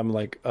me if I'm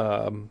like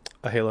a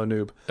Halo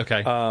noob.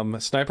 Okay.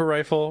 Sniper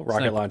rifle,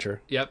 rocket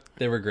launcher. Yep,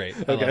 they were great.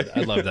 Okay.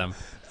 I love them.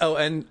 Oh,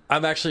 and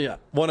I'm actually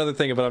one other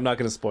thing, but I'm not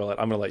going to spoil it.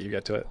 I'm going to let you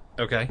get to it.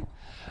 Okay.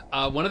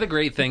 One of the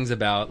great things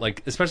about,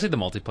 like, especially the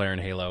multiplayer in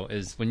Halo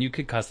is when you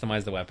could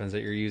customize the weapons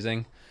that you're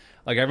using.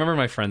 Like, I remember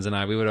my friends and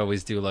I, we would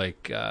always do,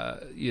 like,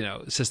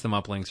 system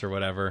uplinks or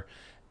whatever,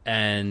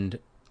 and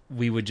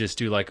we would just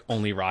do, like,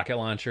 only rocket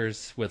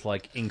launchers with,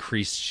 like,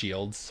 increased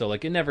shields. So,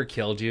 like, it never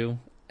killed you,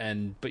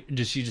 but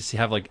you just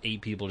have, like,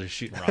 8 people just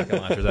shooting rocket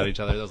launchers at each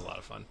other. That was a lot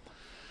of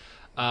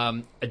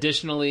fun.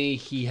 Additionally,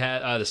 he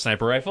had the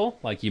sniper rifle,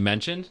 like you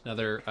mentioned,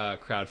 another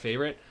crowd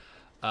favorite.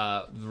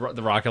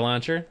 The rocket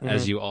launcher,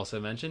 as you also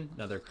mentioned,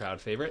 another crowd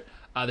favorite.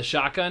 The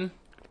shotgun,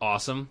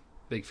 awesome.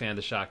 Big fan of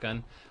the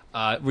shotgun.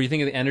 Were you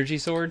thinking of the energy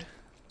sword?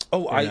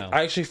 Oh,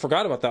 I actually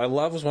forgot about that.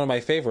 Love was one of my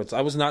favorites.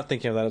 I was not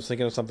thinking of that. I was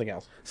thinking of something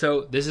else.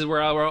 So this is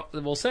where I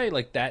will say,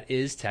 like, that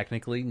is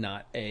technically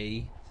not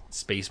a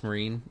Space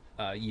Marine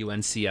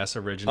UNCS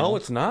original. Oh,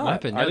 it's not.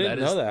 Weapon. I didn't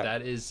know that.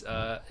 That is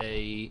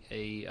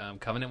a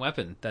Covenant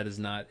weapon. That is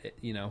not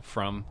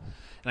from.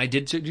 And I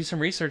did do some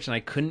research, and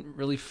I couldn't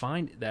really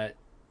find that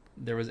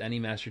there was any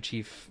Master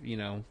Chief,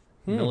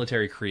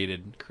 military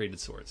created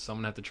swords. So I'm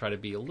gonna have to try to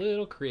be a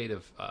little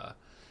creative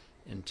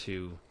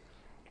into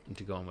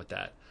going with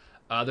that.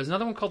 There's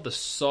another one called the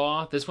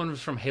Saw. This one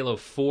was from Halo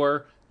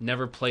 4.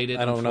 Never played it.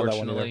 I don't know that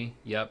one unfortunately.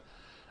 Yep.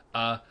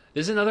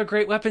 There's another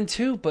great weapon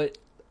too, but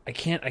I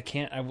can't.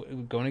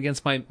 I'm going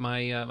against my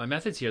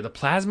methods here. The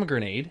plasma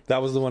grenade.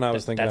 That was the one I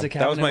was thinking That's of. a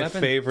That was my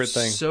weapon. favorite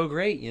thing. So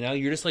great,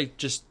 you're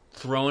just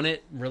throwing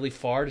it really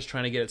far, just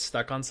trying to get it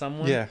stuck on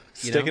someone. Yeah,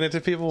 sticking it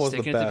to people was the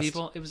best. Sticking it to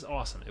people, it was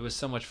awesome. It was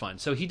so much fun.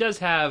 So he does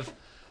have,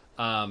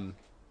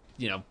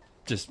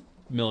 just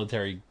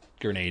military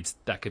grenades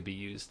that could be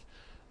used.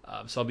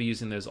 So I'll be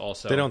using those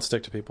also. They don't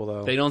stick to people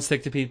though. They don't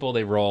stick to people.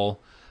 They roll.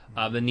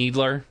 The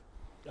Needler.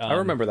 I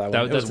remember that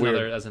one.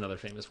 That's another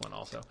famous one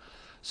also.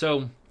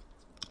 So,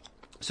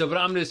 but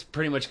I'm just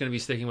pretty much going to be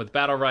sticking with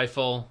battle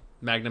rifle,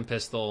 magnum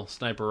pistol,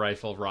 sniper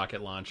rifle,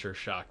 rocket launcher,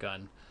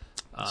 shotgun.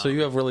 So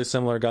you have really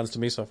similar guns to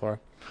me so far.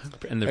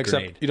 And the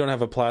Except grenade. you don't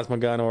have a plasma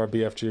gun or a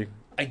BFG.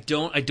 I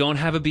don't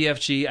have a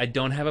BFG. I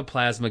don't have a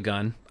plasma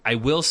gun. I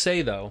will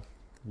say though,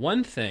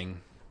 one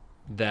thing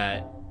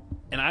that,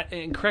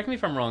 and correct me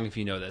if I'm wrong if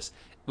you know this,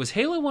 was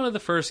Halo one of the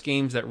first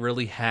games that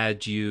really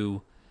had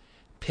you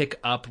pick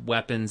up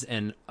weapons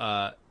and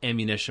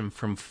ammunition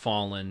from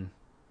fallen,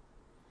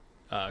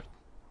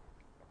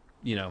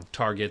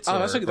 targets. Oh, or,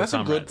 that's a good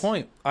comrades?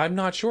 point. I'm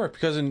not sure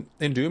because in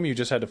Doom you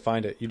just had to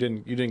find it. You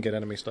didn't get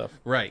enemy stuff.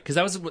 Right, because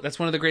that's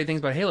one of the great things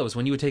about Halo is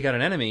when you would take out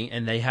an enemy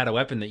and they had a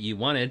weapon that you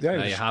wanted. Yeah, now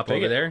you you just hop take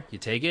over it. there, you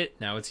take it.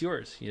 Now it's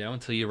yours.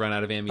 Until you run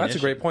out of ammunition. That's a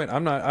great point.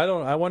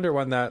 I wonder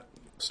when that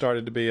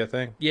started to be a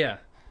thing. Yeah.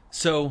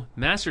 So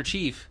Master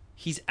Chief,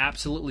 he's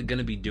absolutely going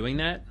to be doing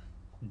that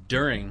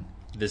during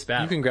this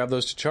battle. You can grab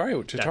those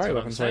Chitauri That's what I'm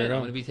weapons while saying. you're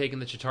I'm going. going to be taking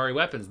the Chitauri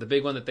weapons. The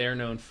big one that they're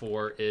known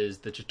for is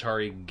the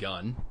Chitauri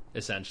gun,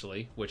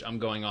 essentially, which I'm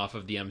going off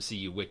of the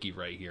MCU wiki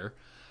right here.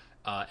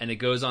 And it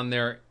goes on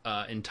their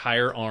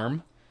entire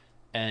arm,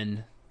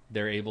 and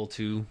they're able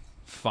to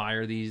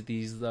fire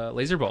these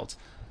laser bolts.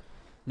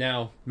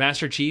 Now,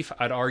 Master Chief,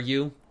 I'd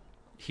argue,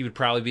 he would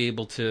probably be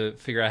able to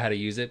figure out how to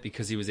use it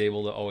because he was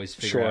able to always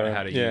figure out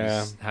how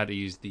to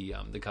use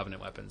the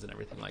Covenant weapons and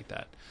everything like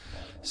that.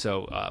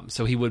 So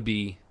he would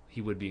be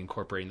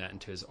incorporating that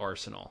into his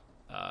arsenal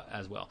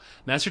as well.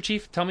 Master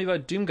Chief, tell me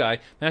about Doom Guy.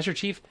 Master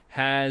Chief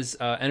has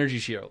energy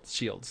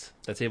shields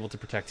that's able to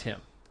protect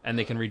him, and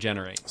they can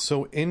regenerate.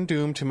 So in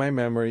Doom, to my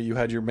memory, you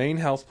had your main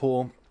health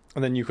pool,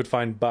 and then you could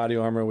find body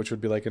armor, which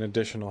would be like an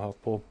additional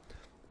health pool.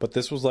 But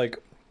this was like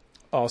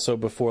also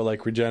before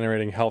like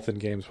regenerating health in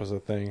games was a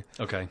thing.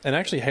 Okay. And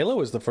actually, Halo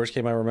was the first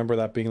game I remember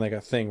that being like a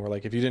thing where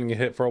like if you didn't get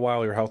hit for a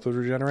while, your health would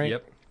regenerate.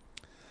 Yep.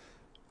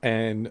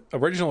 And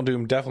original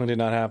Doom definitely did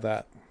not have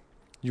that.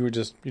 You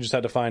just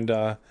had to find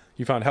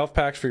you found health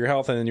packs for your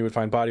health, and then you would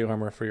find body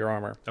armor for your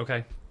armor.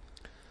 Okay.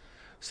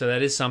 So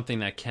that is something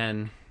that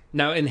can.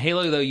 Now in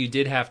Halo though, you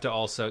did have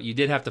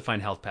to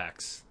find health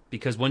packs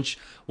because once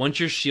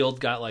your shield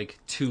got like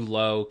too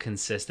low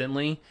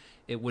consistently,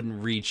 it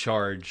wouldn't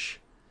recharge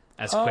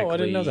as quickly. Oh, I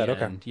didn't know that.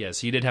 Okay. Yeah,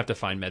 so you did have to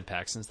find med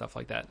packs and stuff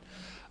like that.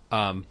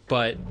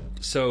 But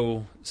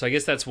so I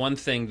guess that's one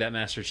thing that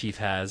Master Chief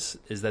has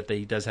is that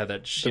he does have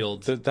that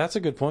shield. That's a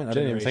good point. I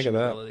didn't even think of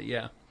that. Ability.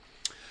 Yeah.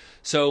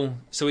 So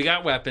we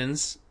got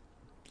weapons.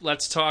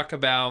 Let's talk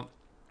about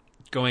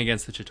going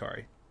against the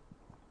Chitauri.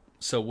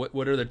 So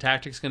what are their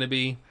tactics going to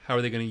be? How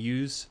are they going to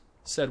use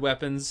said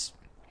weapons?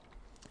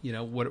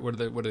 What are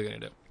they going to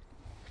do?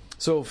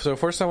 So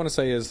first I want to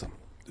say is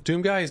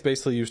Doom Guy is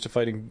basically used to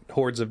fighting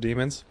hordes of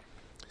demons.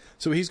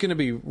 So he's going to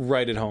be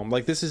right at home.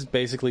 Like this is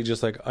basically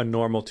just like a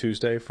normal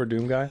Tuesday for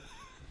Doom Guy.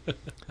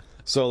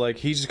 So like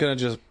he's going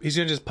to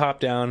just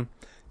pop down.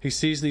 He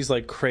sees these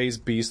like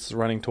crazed beasts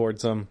running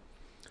towards him.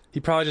 He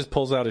probably just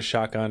pulls out his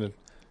shotgun and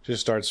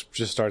just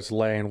starts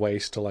laying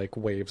waste to like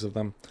waves of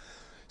them.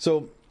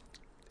 So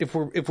if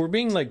we're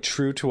being like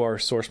true to our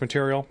source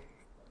material,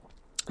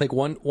 like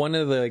one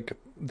of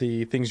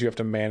the things you have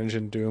to manage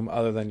in Doom,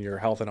 other than your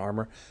health and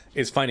armor,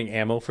 is finding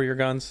ammo for your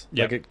guns.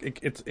 Yep.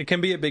 Like it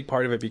can be a big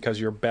part of it because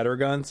your better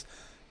guns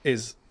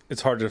it's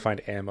harder to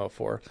find ammo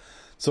for.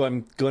 So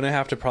I'm gonna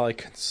have to probably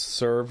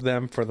conserve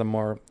them for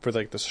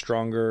the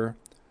stronger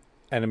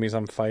enemies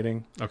I'm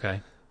fighting. Okay.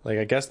 Like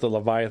I guess the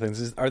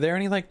Leviathans. Are there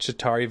any like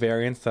Chitauri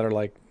variants that are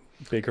like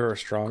bigger or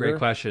stronger? Great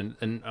question.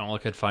 And all I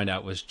could find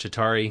out was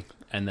Chitauri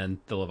and then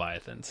the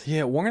Leviathans.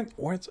 Yeah, weren't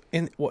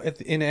in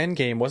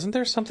Endgame? Wasn't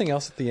there something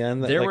else at the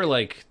end? That, There were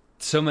like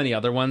so many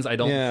other ones. I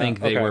don't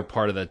think they okay. were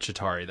part of the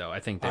Chitauri though. I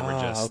think they were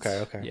just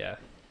okay. Yeah.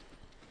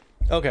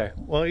 Okay.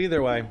 Well,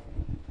 either way,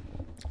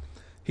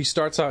 he's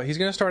going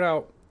to start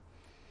out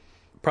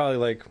probably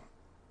like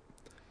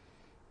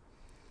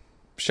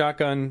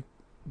shotgun,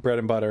 bread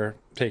and butter,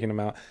 taking him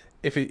out.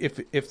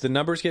 If the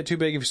numbers get too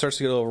big, if he starts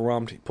to get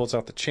overwhelmed, he pulls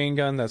out the chain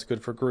gun. That's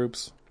good for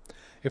groups.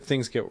 If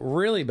things get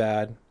really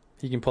bad,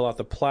 he can pull out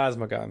the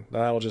plasma gun.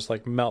 That'll just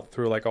like melt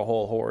through like a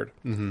whole horde.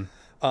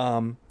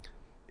 Mm-hmm.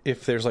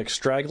 If there's like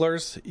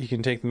stragglers, you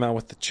can take them out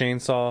with the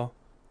chainsaw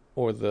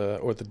or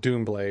the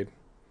doom blade,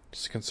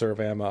 just to conserve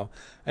ammo.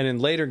 And in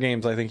later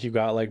games, I think you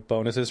got like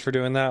bonuses for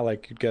doing that.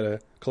 Like you'd get a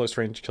close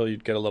range kill,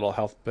 you'd get a little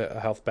health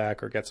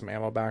back or get some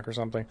ammo back or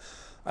something.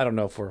 I don't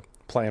know if we're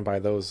playing by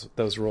those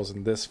rules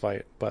in this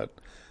fight, but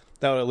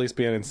that would at least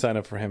be an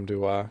incentive for him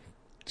to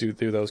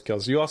do those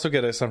kills. You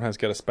also sometimes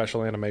get a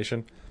special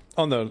animation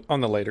on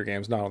the later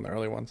games, not on the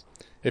early ones.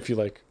 If you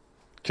like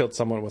killed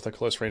someone with a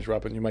close range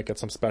weapon, you might get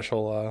some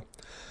special.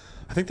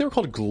 I think they were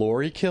called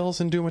glory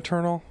kills in Doom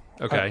Eternal.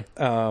 Okay.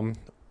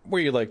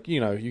 Where you like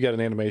you get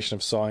an animation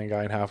of sawing a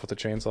guy in half with a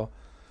chainsaw.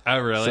 Oh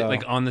really? So-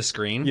 Like on the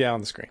screen? Yeah,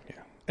 on the screen. Yeah,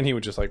 and he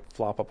would just like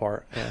flop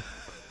apart. Yeah.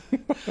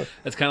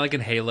 It's kind of like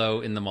in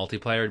Halo in the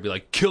multiplayer. It'd be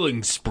like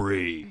killing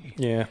spree.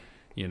 Yeah.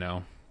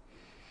 Yeah.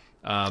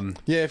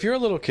 Yeah, if you're a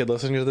little kid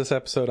listening to this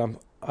episode,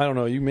 I don't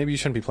know, maybe you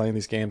shouldn't be playing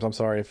these games. I'm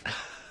sorry if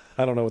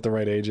I don't know what the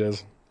right age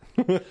is.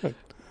 I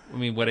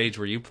mean, what age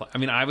were you playing? I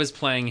mean, I was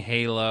playing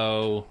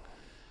Halo.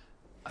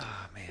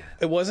 Oh man,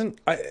 It wasn't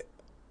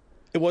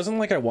it wasn't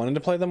like I wanted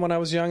to play them when I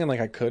was young and like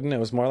I couldn't. It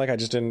was more like I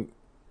just didn't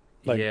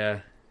like. Yeah.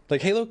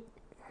 Like Halo,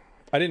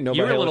 I didn't know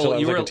You about were a Halo until little. I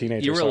was You were like a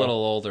teenager. you were a so- little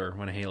older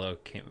when Halo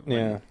came.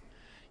 Yeah.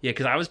 Yeah,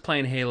 because I was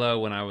playing Halo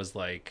when I was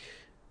like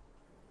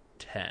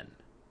 10.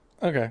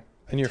 Okay,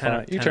 and you're 10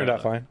 fine. You 10 turned or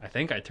out fine. I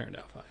think I turned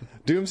out fine.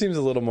 Doom seems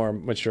a little more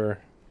mature.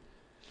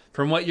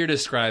 From what you're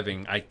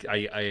describing, I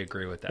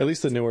agree with that. At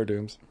least the newer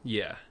Dooms.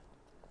 Yeah.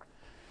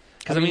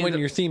 I mean, when the-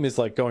 your theme is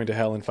like going to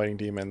hell and fighting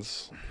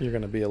demons, you're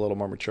going to be a little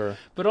more mature.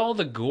 But all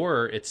the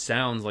gore, it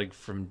sounds like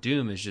from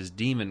Doom, is just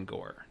demon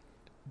gore.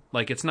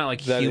 Like it's not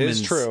like That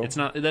humans. is true. It's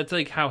not. That's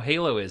like how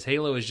Halo is.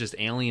 Halo is just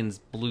aliens,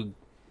 blue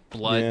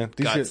blood, Yeah,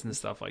 these guts, are- and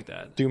stuff like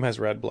that. Doom has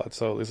red blood,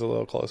 so it's a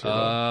little closer.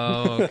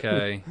 Oh,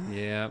 okay.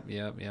 Yep.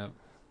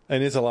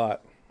 And it's a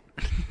lot.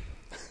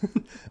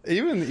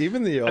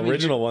 even the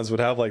original ones would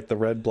have like the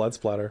red blood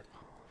splatter.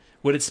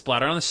 Would it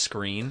splatter on the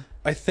screen?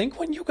 I think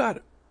when you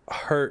got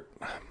hurt,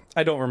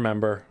 I don't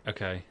remember.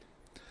 Okay.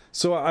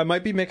 So I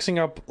might be mixing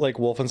up like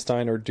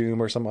Wolfenstein or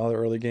Doom or some other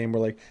early game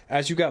where like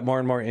as you got more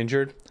and more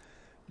injured,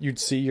 you'd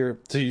see your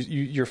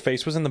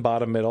face was in the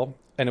bottom middle,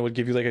 and it would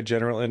give you like a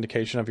general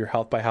indication of your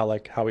health by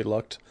how he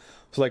looked.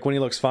 So like when he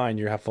looks fine,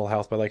 you have full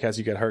health, but like as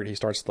you get hurt, he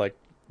starts to like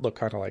look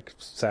kind of like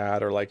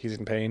sad or like he's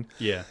in pain.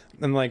 Yeah.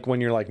 And like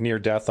when you're like near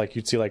death, like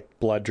you'd see like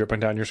blood dripping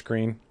down your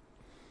screen.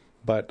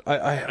 But see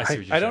what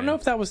you're I don't know saying.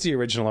 if that was the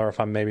original or if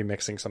I'm maybe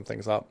mixing some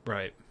things up.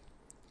 Right.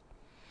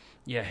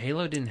 Yeah,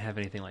 Halo didn't have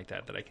anything like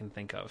that I can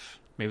think of.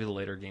 Maybe the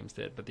later games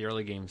did, but the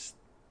early games,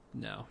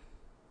 no.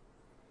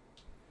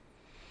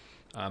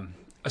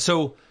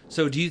 So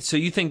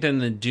you think then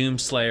the Doom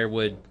Slayer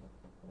would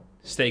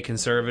stay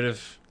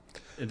conservative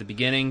at the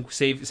beginning,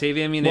 save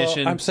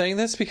ammunition? Well, I'm saying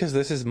this because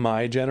this is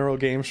my general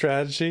game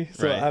strategy.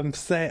 So Right.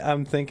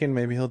 I'm thinking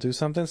maybe he'll do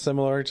something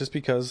similar just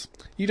because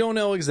you don't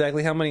know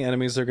exactly how many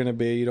enemies they're going to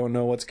be. You don't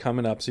know what's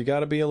coming up. So you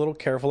got to be a little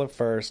careful at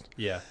first.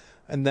 Yeah.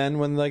 And then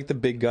when like the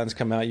big guns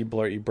come out, you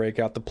break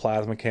out the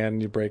plasma cannon,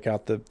 you break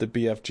out the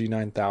BFG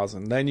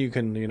 9000. Then you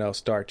can,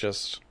 start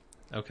just,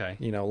 Okay.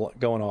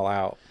 going all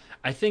out.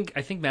 I think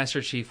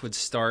Master Chief would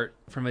start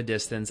from a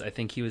distance. I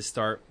think he would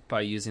start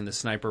by using the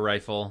sniper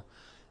rifle,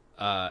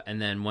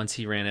 and then once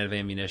he ran out of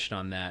ammunition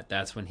on that,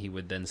 that's when he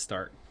would then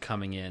start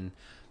coming in.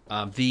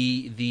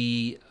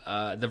 The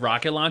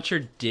rocket launcher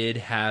did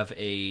have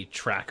a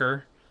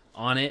tracker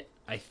on it.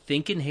 I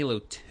think in Halo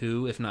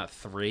 2, if not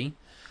 3.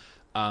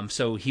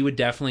 So he would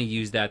definitely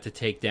use that to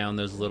take down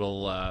those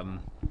little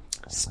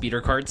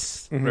speeder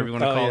carts, whatever you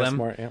want to call them,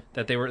 smart, yeah.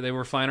 that they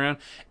were flying around.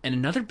 And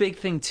another big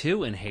thing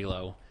too in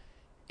Halo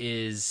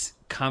is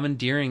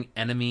commandeering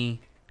enemy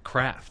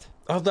craft.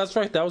 Oh, that's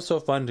right. That was so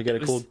fun to get a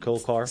cool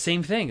car.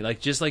 Same thing,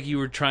 just like you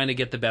were trying to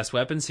get the best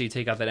weapon, so you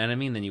take out that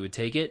enemy and then you would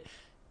take it.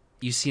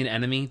 You see an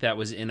enemy that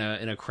was in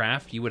a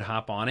craft, you would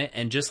hop on it,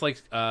 and just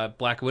like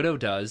Black Widow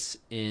does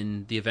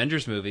in the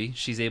Avengers movie,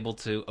 she's able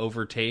to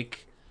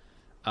overtake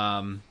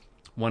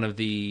one of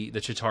the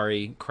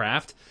Chitauri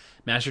craft.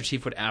 Master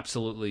Chief would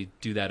absolutely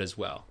do that as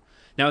well.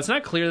 Now it's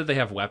not clear that they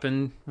have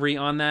weaponry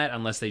on that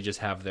unless they just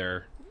have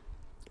their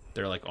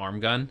like arm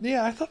gun.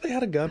 Yeah, I thought they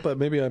had a gun, but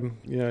maybe I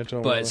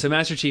don't. But so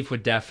Master Chief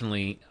would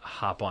definitely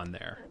hop on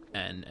there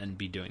and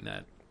be doing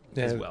that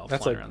as well,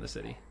 that's flying like- around the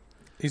city.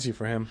 Easy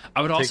for him.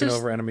 I would also taking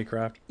over enemy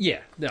craft. Yeah.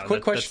 No,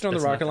 Quick question on the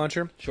that's rocket nothing.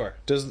 launcher. Sure.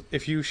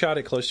 If you shot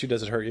it close to you,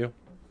 does it hurt you?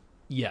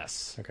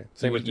 Yes. Okay. You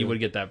Same would, as you Doom. would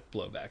get that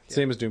blowback. Yeah.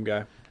 Same as Doom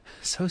guy.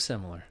 So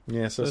similar.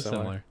 Yeah, so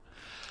similar.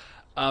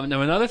 Now,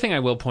 another thing I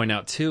will point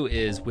out too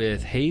is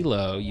with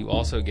Halo, you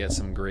also get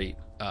some great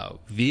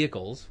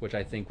vehicles, which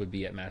I think would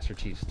be at Master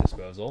Chief's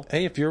disposal.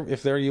 Hey, if they're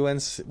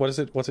UNC, what's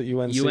it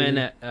UNC?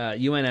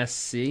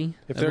 UNSC.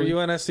 If they're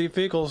UNSC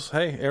vehicles,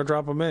 hey,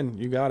 airdrop them in.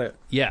 You got it.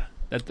 Yeah,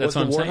 that's Was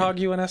what the I'm saying. Warthog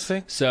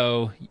UNSC?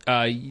 So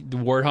the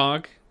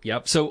Warthog.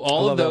 Yep. So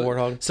all love of that those.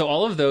 Warthog. So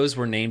all of those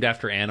were named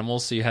after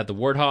animals. So you had the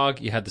Warthog,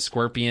 you had the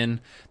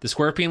Scorpion. The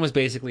Scorpion was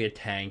basically a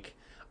tank.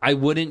 I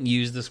wouldn't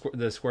use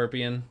the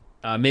Scorpion.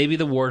 Maybe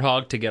the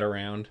Warthog to get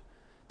around.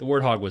 The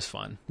Warthog was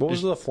fun. What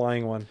was the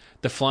flying one?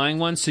 The flying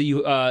one.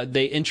 So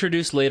they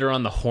introduced later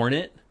on the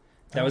Hornet.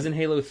 That was in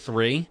Halo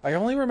 3. I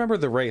only remember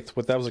the Wraith,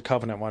 but that was a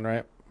Covenant one,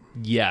 right?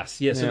 Yes.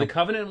 Yeah. So Yeah. the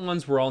Covenant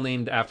ones were all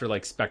named after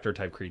like Spectre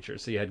type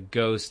creatures. So you had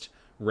Ghost,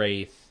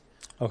 Wraith.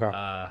 Okay.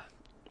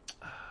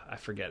 I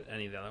forget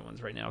any of the other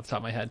ones right now off the top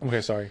of my head. Okay,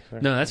 sorry.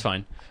 No, that's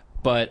fine.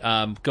 But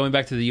going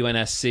back to the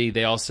UNSC,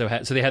 they also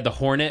had they had the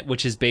Hornet,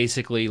 which is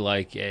basically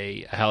like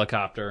a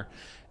helicopter,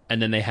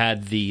 and then they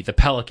had the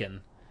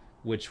Pelican,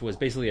 which was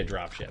basically a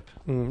dropship.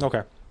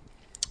 Okay.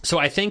 So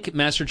I think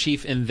Master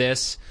Chief in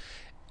this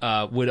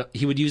would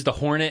use the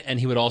Hornet, and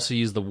he would also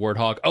use the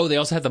Warthog. Oh, they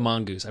also had the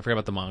Mongoose. I forgot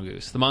about the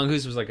Mongoose. The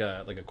Mongoose was like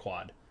a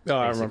quad. Oh,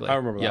 I basically.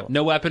 remember that Yep. one.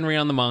 No weaponry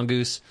on the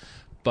Mongoose,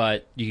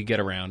 but you could get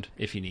around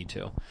if you need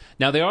to.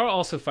 Now they are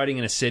also fighting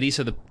in a city,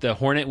 so the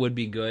Hornet would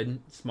be good.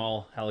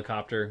 Small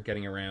helicopter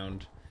getting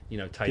around,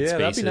 tight Yeah,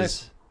 that'd spaces be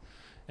nice.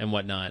 and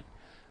whatnot.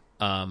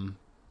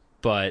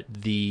 But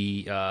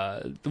the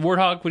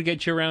Warthog would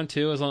get you around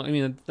too. It's not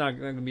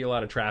going to be a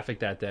lot of traffic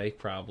that day.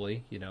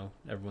 Probably,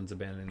 everyone's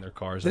abandoning their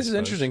cars. I This is suppose.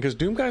 interesting because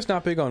Doom guy's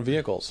not big on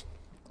vehicles.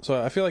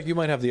 So I feel like you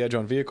might have the edge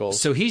on vehicles.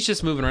 So he's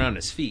just moving around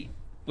his feet,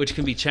 which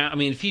can be. I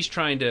mean, if he's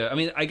trying to, I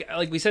mean,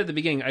 like we said at the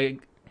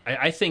beginning,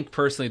 I think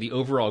personally the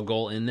overall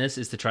goal in this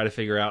is to try to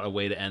figure out a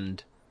way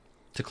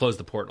to close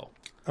the portal.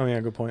 Oh yeah,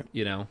 good point.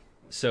 You know,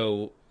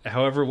 so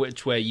however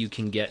which way you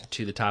can get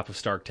to the top of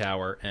Stark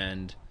Tower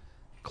and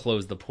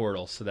close the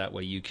portal, so that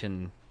way you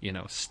can, you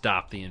know,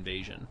 stop the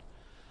invasion.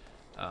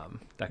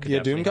 That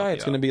could Doom Guy.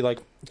 It's gonna be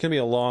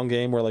a long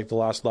game where like the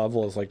last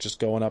level is like just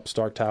going up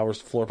Stark Towers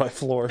floor by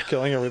floor,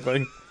 killing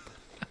everything.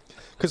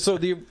 Because so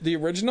the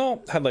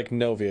original had like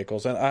no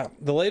vehicles, and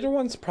the later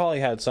ones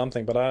probably had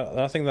something, but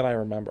nothing that I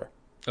remember.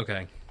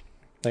 Okay.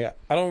 Like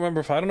I don't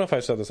remember I don't know if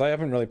I said this. I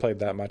haven't really played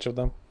that much of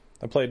them.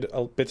 I played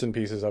bits and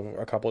pieces of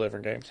a couple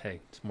different games. Hey,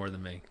 it's more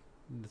than me.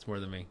 It's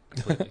more than me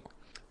completely.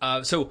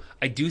 So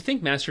I do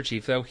think Master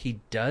Chief, though,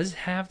 he does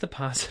have the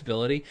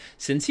possibility,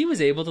 since he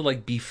was able to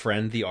like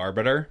befriend the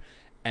Arbiter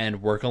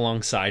and work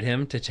alongside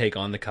him to take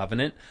on the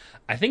Covenant.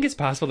 I think it's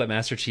possible that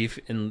Master Chief,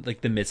 in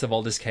like the midst of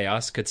all this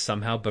chaos, could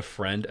somehow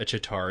befriend a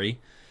Chitauri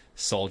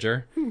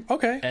soldier.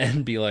 Okay.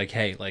 And be like,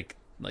 hey, like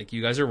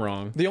you guys are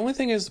wrong. The only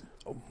thing is,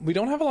 we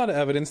don't have a lot of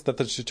evidence that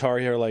the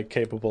Chitauri are like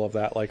capable of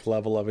that like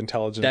level of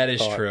intelligence. That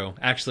is true.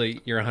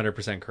 Actually, you're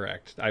 100%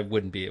 correct. I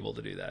wouldn't be able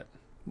to do that.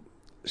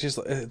 She's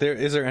is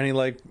there any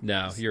like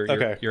no you're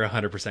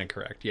 100%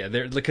 correct. Yeah,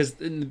 they're because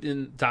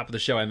in top of the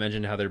show I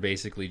mentioned how they're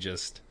basically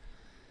just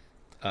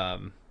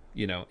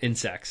you know,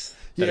 insects.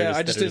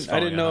 I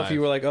didn't know if you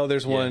were like, oh,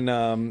 there's one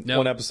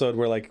one episode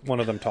where like one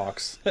of them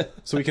talks,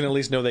 so we can at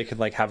least know they could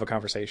like have a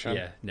conversation.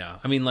 Yeah, no,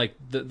 I mean like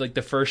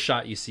the first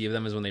shot you see of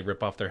them is when they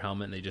rip off their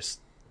helmet and they just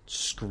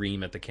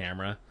scream at the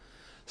camera.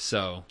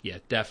 So yeah,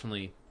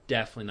 definitely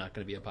not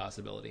going to be a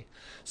possibility.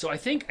 So I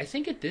think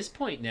at this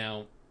point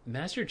now,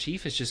 Master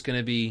Chief is just going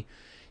to be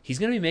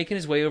making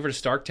his way over to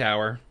Stark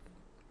Tower,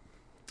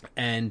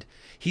 and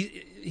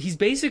he's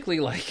basically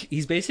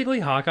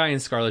Hawkeye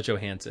and Scarlett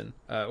Johansson,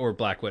 or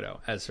Black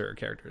Widow as her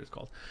character is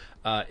called,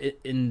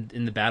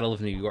 in the Battle of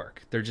New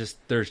York. They're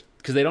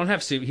because they don't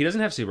have he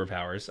doesn't have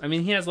superpowers. I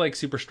mean, he has like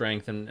super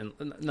strength and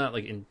not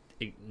like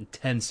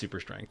intense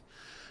super strength,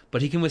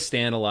 but he can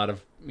withstand a lot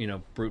of, you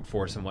know, brute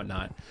force and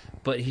whatnot.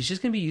 But he's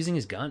just going to be using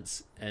his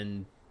guns,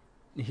 and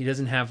he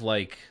doesn't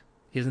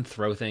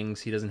throw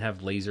things. He doesn't have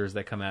lasers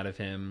that come out of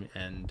him,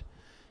 and,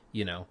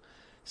 you know,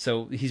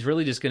 so he's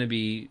really just going to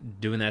be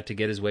doing that to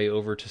get his way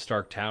over to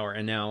Stark Tower.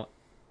 And now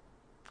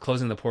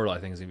closing the portal, I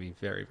think, is going to be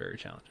very, very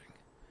challenging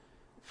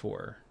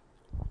for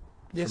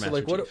so Master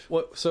like Chief.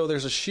 what? So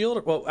there's a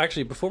shield. Well,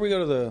 actually, before we go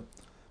to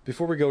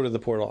the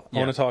portal, I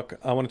want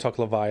to talk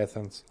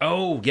Leviathans.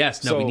 Oh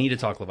yes, no, we need to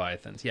talk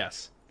Leviathans.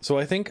 Yes. So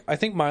I think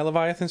my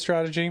Leviathan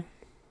strategy.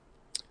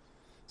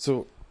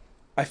 So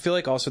I feel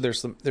like also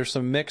there's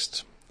some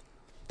mixed.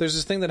 There's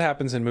this thing that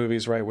happens in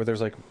movies, right, where there's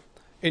like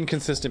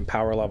inconsistent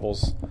power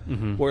levels,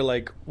 where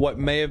like what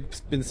may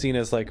have been seen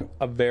as like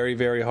a very,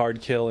 very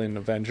hard kill in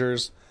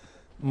Avengers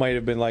might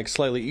have been like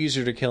slightly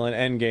easier to kill in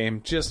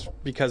Endgame, just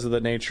because of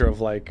the nature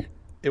of like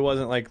it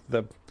wasn't like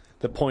the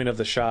point of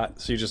the shot,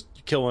 so you just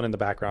kill one in the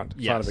background.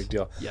 It's not a big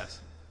deal.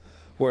 Yes.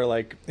 Where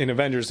like in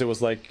Avengers it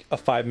was like a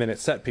 5-minute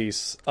set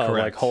piece of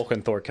like Hulk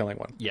and Thor killing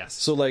one. Yes.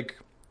 So like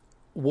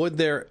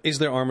is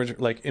their armor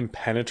like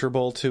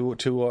impenetrable to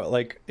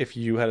like if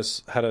you had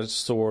a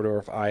sword, or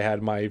if I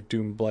had my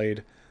Doom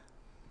blade?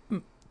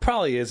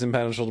 Probably is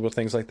impenetrable with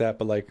things like that,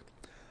 but like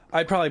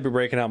I'd probably be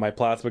breaking out my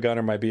plasma gun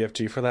or my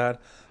BFG for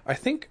that. I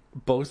think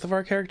both of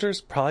our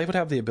characters probably would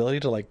have the ability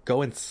to like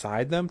go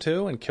inside them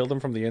too and kill them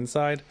from the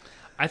inside.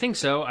 I think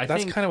so.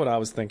 That's kind of what I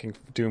was thinking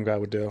Doom Guy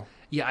would do.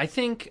 Yeah, I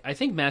think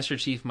Master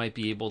Chief might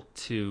be able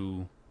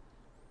to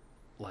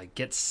like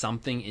get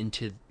something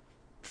into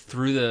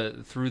through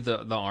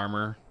the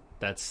armor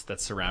that's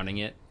surrounding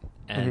it,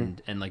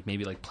 and like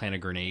maybe like plant a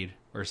grenade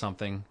or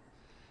something.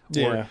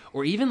 Yeah.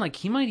 Or even like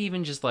he might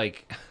even just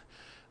like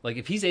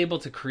if he's able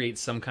to create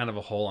some kind of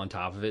a hole on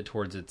top of it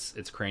towards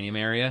its cranium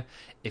area,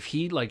 if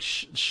he like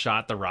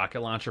shot the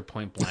rocket launcher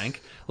point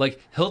blank, like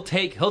he'll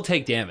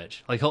take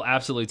damage. Like he'll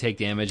absolutely take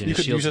damage, and you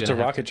his could use it to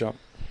rocket jump.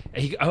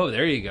 jump. Oh,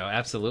 there you go.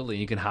 Absolutely.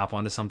 You can hop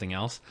onto something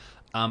else.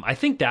 I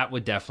think that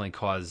would definitely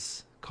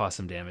cause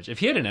some damage. If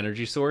he had an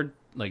energy sword,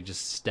 like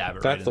just stab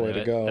it right into it. That's the way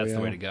to go. That's the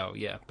way to go.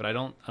 Yeah. But I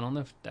don't know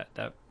if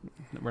that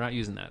we're not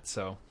using that.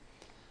 So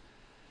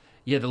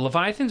yeah, the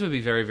Leviathans would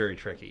be very, very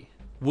tricky.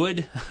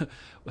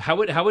 How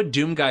would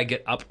Doom Guy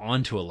get up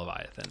onto a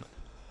Leviathan?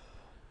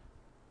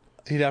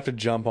 He'd have to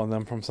jump on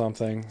them from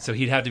something. So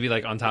he'd have to be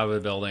like on top of a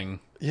building.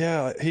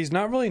 Yeah, he's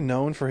not really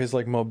known for his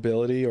like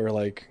mobility or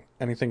like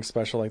anything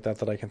special like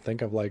that I can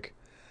think of. Like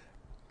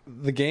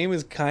the game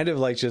is kind of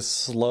like just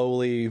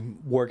slowly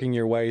working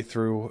your way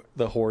through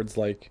the hordes.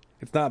 Like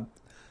it's not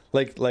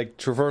like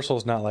traversal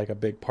is not like a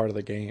big part of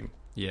the game.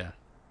 Yeah.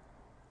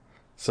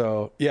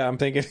 So yeah, I'm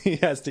thinking he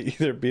has to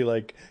either be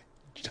like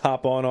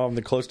hop on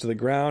the close to the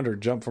ground or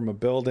jump from a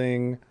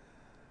building.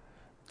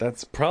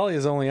 That's probably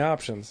his only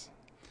options.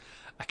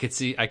 I could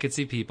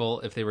see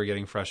people, if they were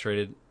getting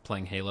frustrated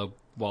playing Halo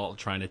while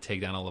trying to take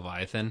down a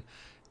Leviathan,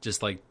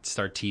 just like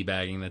start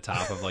teabagging the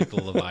top of like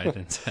the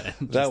Leviathan's head.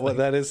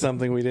 That is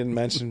something we didn't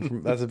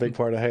mention. That's a big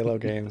part of Halo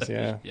games.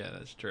 Yeah. Yeah,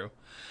 that's true.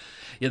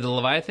 Yeah, the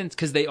Leviathans,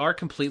 because they are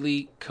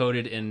completely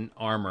coated in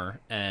armor,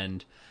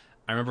 and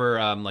I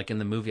remember like in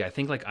the movie, I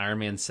think like Iron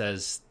Man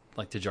says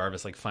like to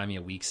Jarvis, like, find me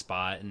a weak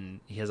spot, and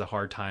he has a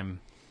hard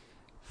time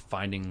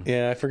finding.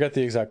 Yeah, I forget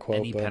the exact quote.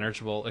 Any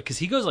penetrable, because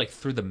he goes like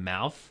through the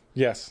mouth.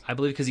 Yes, I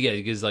believe, because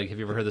he goes like, have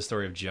you ever heard the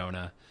story of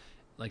Jonah,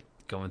 like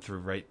going through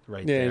right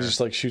yeah, there? he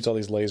just like shoots all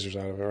these lasers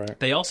out of it, right?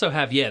 They also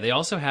have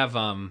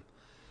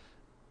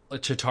a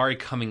Chitauri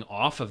coming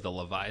off of the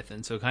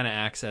Leviathan, so it kind of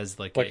acts as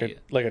like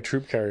a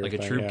troop carrier, like a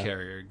troop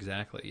carrier,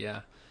 exactly.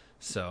 Yeah.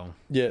 So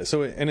yeah.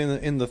 So and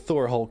in the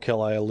Thor Hulk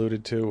kill I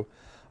alluded to,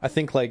 I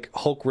think like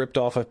Hulk ripped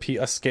off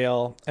a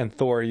scale and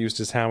Thor used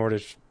his hammer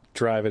to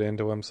drive it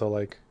into him. So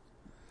like,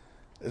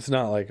 it's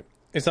not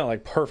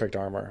like perfect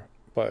armor,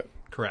 but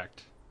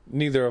correct.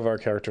 Neither of our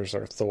characters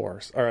are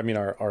Thors, or I mean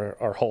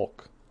our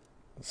Hulk.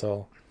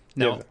 So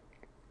now,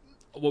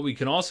 what we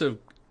can also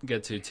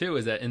get to too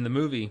is that in the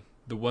movie,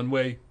 the one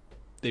way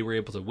they were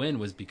able to win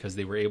was because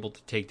they were able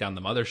to take down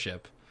the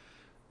mothership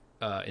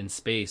in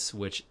space,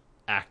 which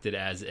acted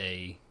as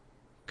a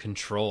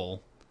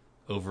control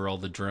over all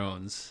the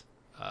drones.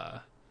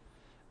 Do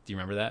you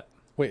remember that?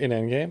 Wait, in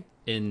Endgame?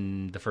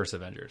 In the first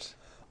Avengers.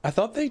 I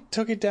thought they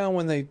took it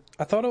down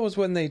I thought it was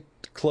when they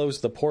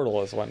closed the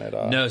portal is when it...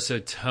 No, so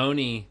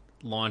Tony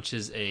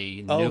launches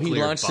a nuclear bomb.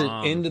 He launched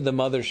it into the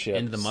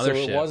mothership. So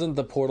it wasn't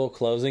the portal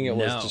closing, it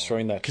was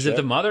destroying that ship? Because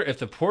if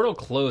the portal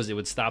closed, it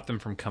would stop them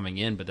from coming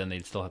in, but then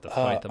they'd still have to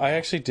fight them. I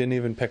actually didn't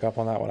even pick up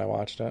on that when I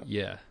watched it.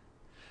 Yeah.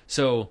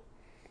 So,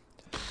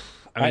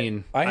 I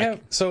mean... I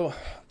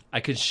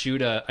could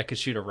shoot a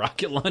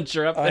rocket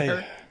launcher up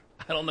there.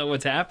 I don't know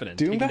what's happening.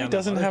 Doom Guy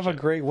doesn't have a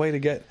great way to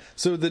get...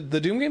 So the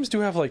Doom games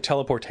do have like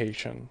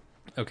teleportation.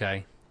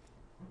 Okay.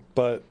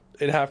 But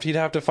he'd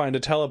have to find a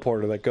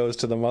teleporter that goes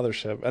to the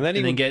mothership, and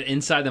then get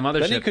inside the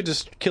mothership. Then he could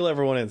just kill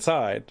everyone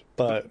inside.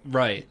 But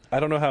right, I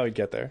don't know how he'd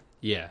get there.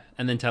 Yeah,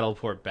 and then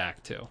teleport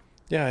back too.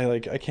 Yeah,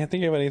 I can't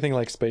think of anything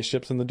like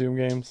spaceships in the Doom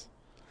games.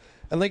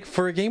 And like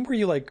for a game where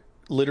you like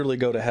literally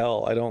go to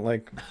hell, I don't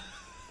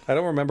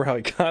remember how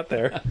he got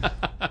there.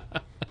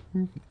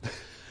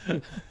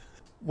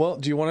 Well,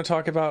 do you want to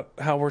talk about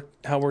how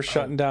we're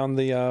shutting down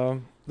the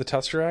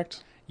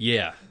Tesseract?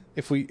 Yeah.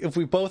 If we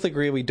both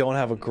agree we don't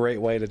have a great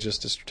way to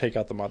just take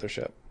out the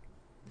mothership.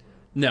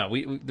 No,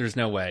 there's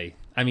no way.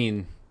 I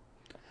mean,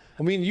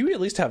 you at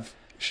least have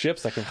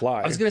ships that can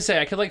fly. I was gonna say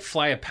I could like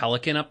fly a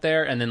Pelican up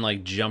there and then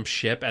like jump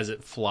ship as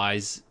it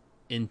flies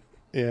in.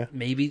 Yeah.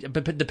 Maybe,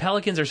 but the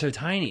Pelicans are so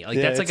tiny. Like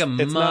that's like a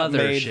it's not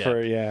made mothership.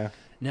 For.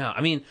 No,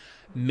 I mean,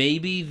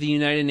 maybe the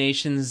United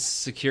Nations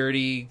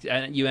Security,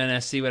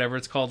 UNSC, whatever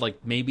it's called.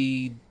 Like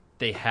maybe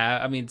they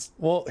have. I mean,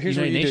 well, here's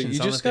what you do. You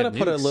just got to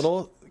put a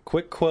little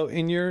quick quote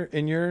in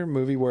your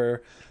movie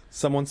where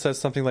someone says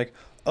something like,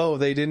 "Oh,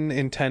 they didn't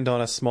intend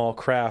on a small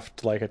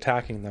craft like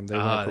attacking them. They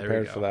weren't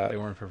prepared for that. They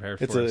weren't prepared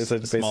for it's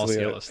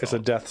a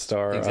Death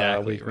Star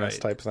exactly, weakness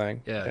right. type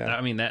thing." Yeah,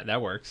 I mean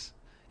that works.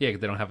 Yeah, 'cause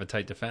they don't have a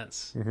tight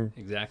defense. Mm-hmm.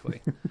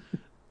 Exactly.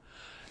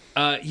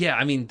 Yeah,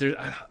 I mean,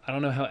 I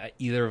don't know how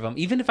either of them.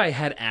 Even if I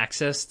had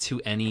access to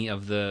any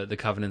of the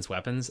Covenant's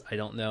weapons, I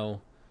don't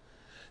know.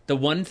 The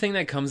one thing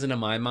that comes into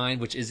my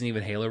mind, which isn't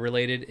even Halo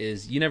related,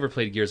 is you never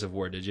played Gears of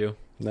War, did you?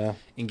 No.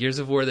 In Gears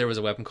of War, there was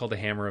a weapon called the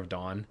Hammer of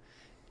Dawn,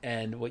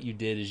 and what you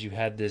did is you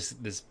had this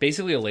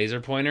basically a laser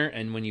pointer,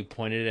 and when you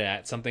pointed it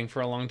at something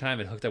for a long time,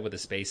 it hooked up with a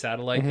space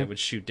satellite that would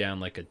shoot down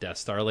like a Death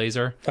Star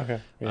laser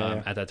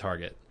at that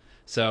target.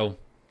 So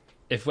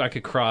if I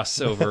could cross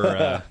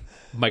over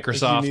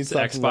Microsoft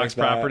Xbox like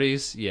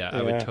properties,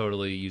 I would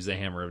totally use the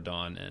Hammer of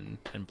Dawn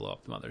and blow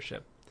up the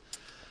mothership.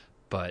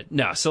 But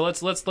no, so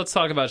let's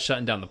talk about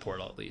shutting down the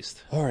portal at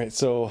least. All right,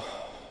 so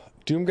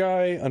Doom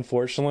Guy,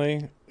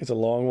 unfortunately, it's a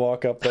long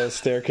walk up the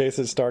staircase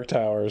at Stark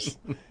Towers.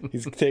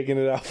 He's taking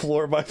it out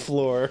floor by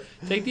floor.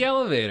 Take the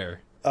elevator.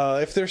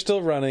 If they're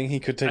still running,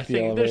 he could take the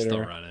elevator. They're still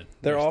running.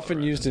 They're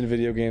often used in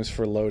video games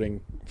for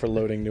loading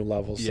new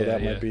levels, so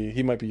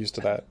he might be used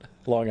to that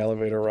long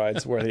elevator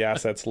rides where the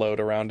assets load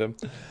around him.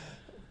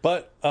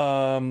 But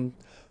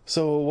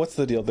so what's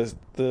the deal?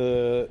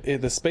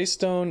 The Space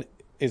Stone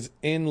is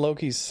in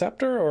Loki's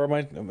scepter, or am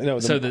I? No.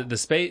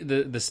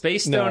 The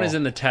Space Stone is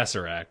in the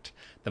Tesseract.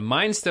 The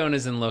Mind Stone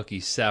is in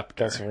Loki's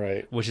scepter. That's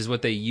right. Which is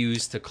what they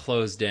use to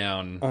close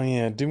down. Oh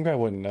yeah, Doom Guy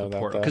wouldn't know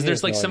that because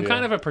there's like some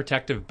kind of a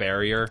protective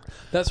barrier.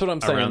 That's what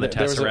I'm saying. Around the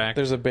Tesseract,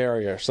 there's a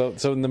barrier. So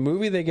in the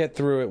movie they get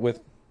through it with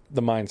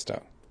the Mind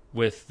Stone,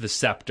 with the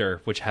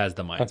scepter, which has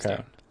the Mind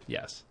Stone.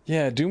 Yes.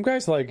 Yeah, Doom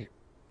Guy's like,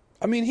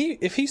 I mean,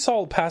 if he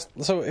saw past,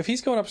 so if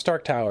he's going up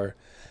Stark Tower,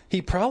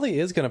 he probably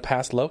is going to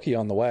pass Loki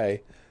on the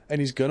way,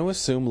 and he's going to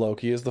assume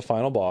Loki is the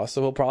final boss,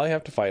 so he'll probably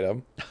have to fight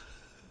him.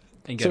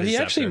 So he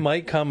actually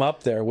might come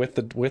up there with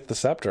the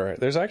scepter.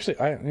 There's actually,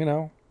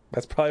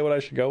 that's probably what I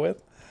should go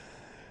with.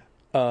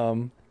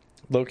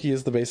 Loki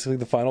is basically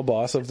the final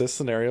boss of this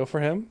scenario for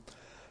him,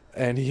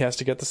 and he has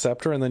to get the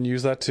scepter and then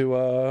use that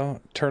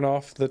to turn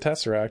off the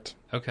Tesseract.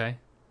 Okay,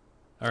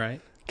 all right.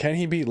 Can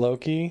he beat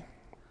Loki?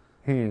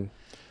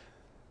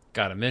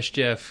 God of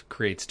Mischief,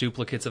 creates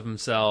duplicates of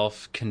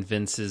himself,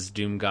 convinces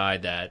Doom Guy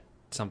that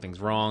something's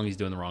wrong, he's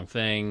doing the wrong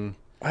thing.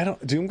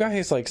 Doom Guy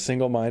is like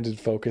single-minded,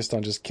 focused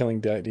on just killing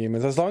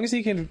demons. As long as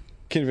he can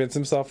convince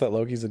himself that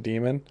Loki's a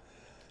demon.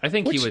 I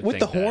think he would with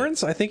think the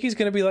horns. I think he's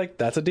going to be like,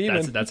 "That's a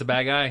demon. That's a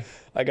bad guy.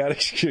 I gotta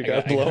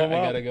blow him up.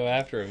 I gotta go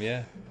after him."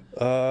 Yeah.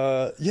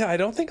 Yeah. I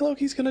don't think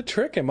Loki's going to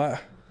trick him. I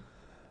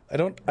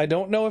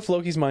don't know if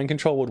Loki's mind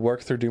control would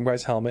work through Doom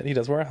Guy's helmet. He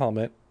does wear a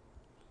helmet.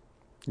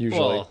 Usually,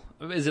 well,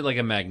 is it like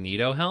a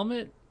Magneto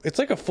helmet? it's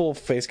like a full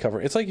face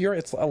cover. It's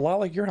a lot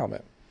like your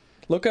helmet.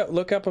 Look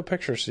up a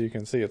picture so you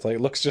can see. It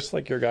looks just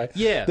like your guy.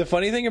 Yeah. The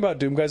funny thing about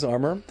Doom Guy's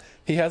armor,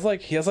 he has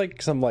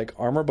some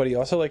armor, but he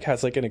also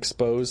has an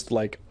exposed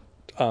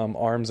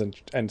arms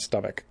and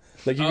stomach.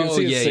 You can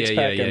see his six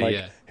pack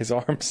and his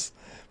arms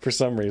for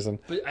some reason.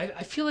 But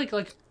I feel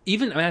like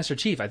even Master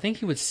Chief, I think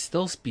he would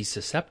still be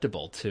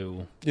susceptible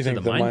to. You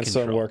think the Mind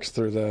Stone works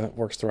through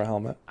a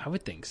helmet? I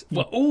would think so.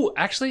 Well,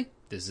 actually,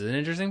 this is an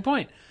interesting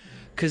point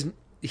because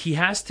he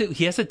has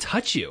to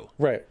touch you.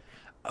 Right.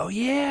 Oh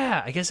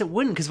yeah, I guess it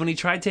wouldn't because when he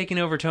tried taking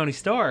over Tony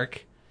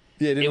Stark,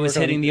 it was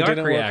hitting the arc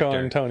reactor. It didn't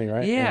work on Tony,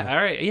 right? Yeah. All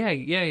right.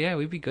 Yeah.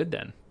 We'd be good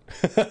then.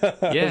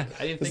 Yeah,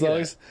 I didn't think of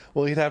that.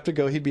 Well,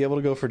 he'd be able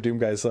to go for Doom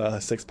Guy's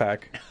six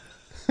pack.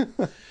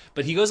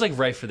 But he goes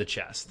right for the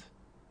chest.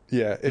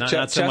 Yeah,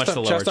 not so much the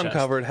lower chest chest.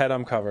 uncovered, head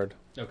uncovered.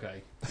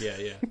 Okay.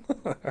 Yeah.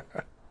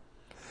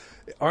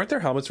 Aren't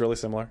their helmets really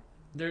similar?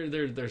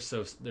 They're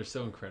so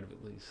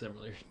incredibly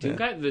similar. Doom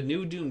Guy, the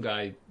new Doom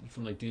Guy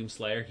from Doom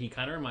Slayer, he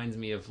kind of reminds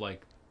me of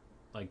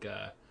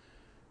the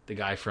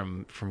guy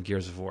from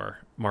Gears of War,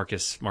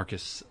 Marcus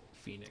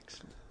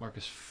Phoenix.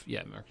 Marcus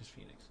Phoenix.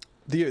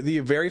 The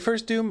very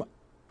first Doom,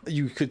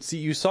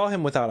 you saw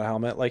him without a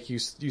helmet. You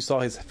saw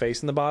his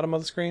face in the bottom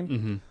of the screen.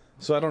 Mm-hmm.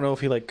 So I don't know if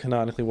he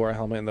canonically wore a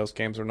helmet in those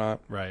games or not.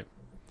 Right.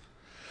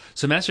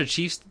 So Master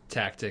Chief's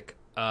tactic,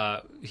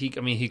 he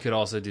could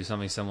also do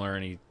something similar,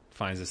 and he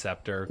finds a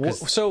scepter.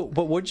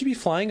 But would you be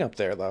flying up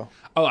there though?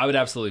 Oh, I would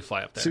absolutely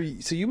fly up there.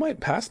 So you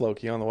might pass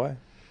Loki on the way.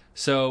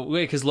 So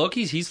wait,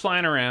 because he's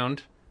flying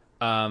around.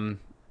 Yeah,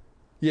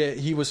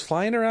 he was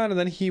flying around, and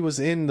then he was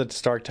in the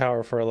Stark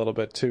Tower for a little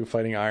bit too,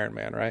 fighting Iron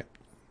Man, right?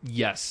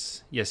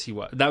 Yes, he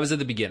was. That was at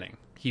the beginning.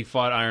 He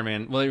fought Iron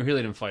Man. Well, he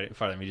really didn't fight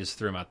him. He just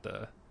threw him out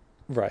the.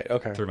 Right.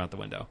 Okay. Threw him out the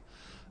window.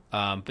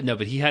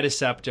 But he had his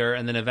scepter,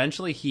 and then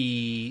eventually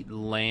he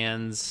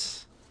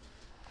lands.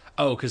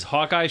 Oh, because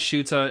Hawkeye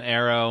shoots an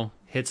arrow,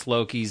 hits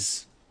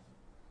Loki's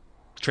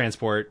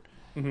transport.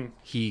 Mm-hmm.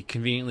 He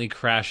conveniently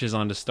crashes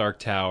onto Stark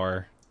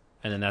Tower,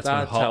 and then that's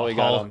when how he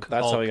got him.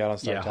 That's Hulk, how he got on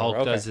Stark Tower.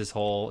 Hulk does his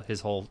whole.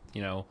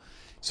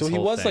 So he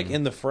was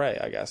in the fray,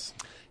 I guess.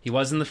 He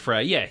was in the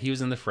fray. Yeah, he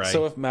was in the fray.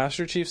 So if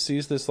Master Chief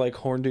sees this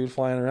horn dude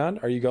flying around,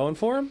 are you going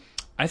for him?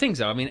 I think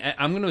so. I mean,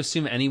 I'm going to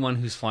assume anyone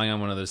who's flying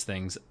on one of those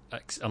things,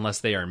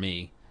 unless they are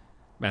me,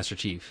 Master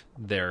Chief,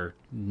 there's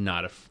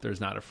not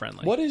a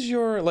friendly. What is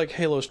your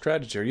Halo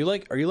strategy?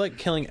 Are you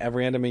killing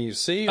every enemy you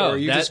see, or are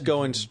you just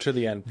going to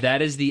the end?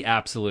 That is the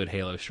absolute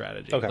Halo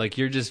strategy. Okay.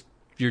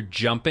 You're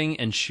jumping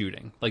and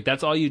shooting.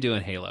 That's all you do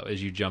in Halo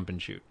is you jump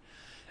and shoot.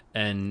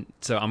 And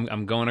so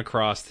I'm going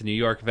across to New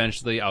York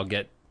eventually. I'll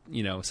get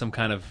some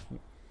kind of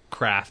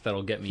craft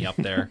that'll get me up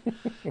there.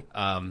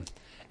 And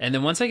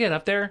then once I get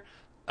up there,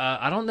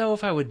 I don't know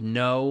if I would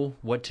know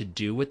what to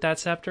do with that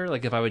scepter.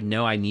 If I would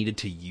know I needed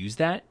to use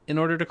that in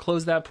order to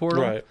close that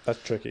portal. Right,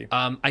 that's tricky.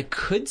 I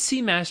could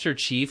see Master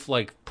Chief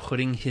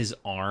putting his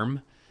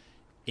arm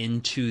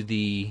into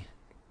the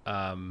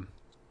where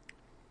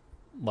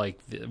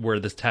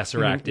the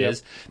Tesseract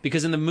is,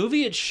 because in the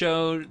movie it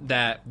showed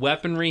that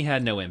weaponry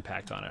had no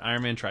impact on it.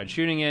 Iron Man tried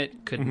shooting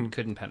it,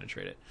 couldn't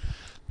penetrate it.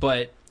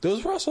 But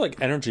those were also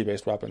energy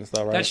based weapons,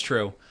 though, right? That's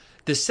true.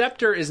 The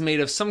scepter is made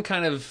of some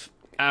kind of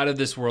out of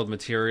this world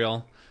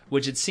material,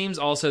 which it seems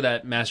also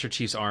that Master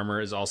Chief's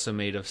armor is also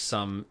made of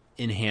some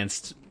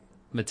enhanced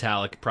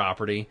metallic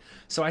property.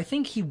 So I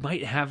think he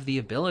might have the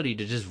ability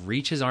to just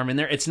reach his arm in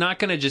there. It's not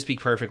going to just be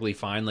perfectly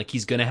fine.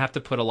 He's going to have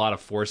to put a lot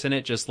of force in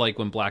it, just like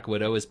when Black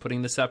Widow is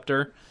putting the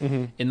scepter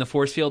in the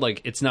force field.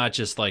 It's not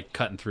just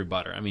cutting through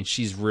butter. I mean,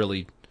 she's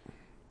really...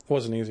 It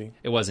wasn't easy.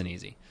 It wasn't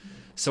easy.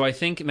 So I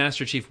think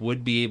Master Chief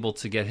would be able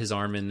to get his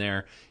arm in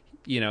there.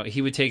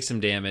 He would take some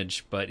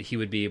damage, but he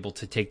would be able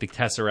to take the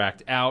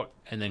Tesseract out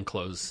and then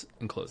close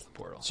the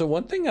portal. So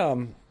one thing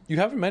you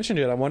haven't mentioned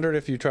yet, I wondered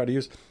if you try to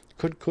use...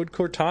 Could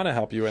Cortana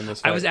help you in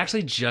this fight? I was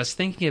actually just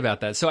thinking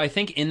about that. So I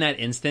think in that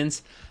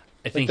instance,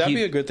 that'd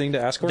be a good thing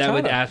to ask Cortana. That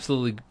would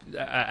absolutely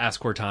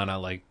ask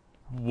Cortana,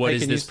 what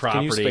is this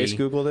property? Can you space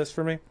Google this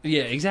for me?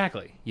 Yeah,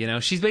 exactly.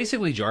 She's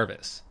basically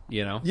Jarvis,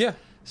 Yeah.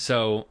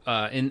 So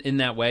in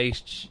that way,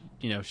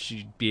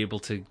 she'd be able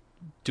to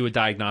do a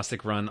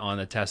diagnostic run on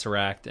the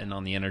Tesseract and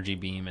on the energy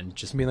beam and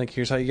just be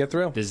here's how you get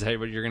through. This is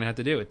what you're going to have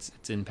to do. It's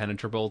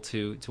impenetrable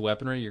to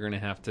weaponry. You're going to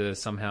have to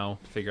somehow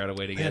figure out a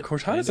way to get. Yeah,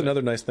 Cortana's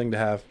another nice thing to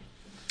have.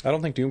 I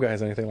don't think Doom Guy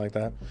has anything like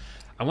that.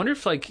 I wonder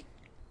if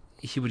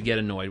he would get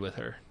annoyed with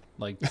her,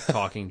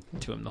 talking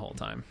to him the whole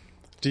time.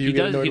 Do you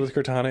get annoyed with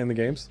Cortana in the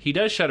games? He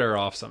does shut her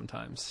off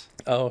sometimes.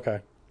 Oh,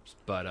 okay.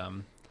 But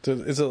So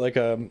is it like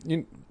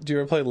do you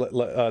ever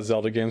play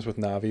Zelda games with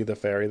Navi, the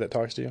fairy that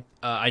talks to you?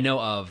 I know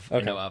of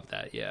Okay.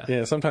 that. Yeah.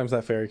 Yeah, sometimes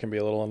that fairy can be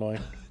a little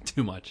annoying.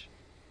 Too much.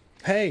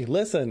 Hey,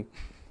 listen.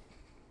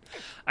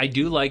 I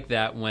do like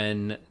that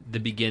when the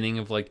beginning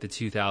of like the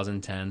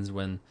 2010s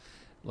when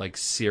like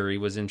Siri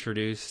was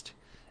introduced,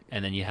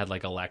 and then you had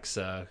like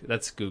Alexa.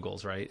 That's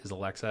Google's, right? Is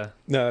Alexa?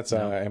 No, that's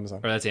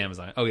Amazon. Or that's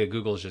Amazon. Oh yeah,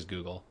 Google's just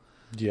Google.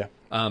 Yeah.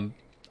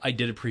 I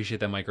did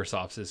appreciate that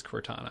Microsoft's is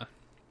Cortana.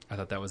 I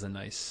thought that was a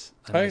nice.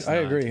 I nod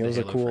agree. to It the was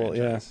a Halo cool,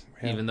 franchise,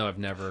 yeah. Even though I've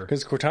never.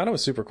 Because Cortana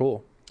was super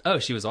cool. Oh,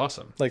 she was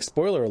awesome. Like,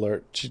 spoiler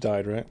alert, she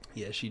died, right?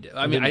 Yeah, she did.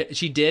 I mean,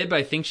 she did, but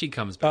I think she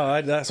comes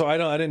back. Oh, I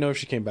didn't know if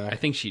she came back. I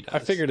think she does. I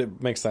figured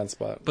it makes sense,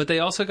 but But they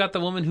also got the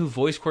woman who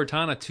voiced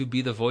Cortana to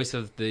be the voice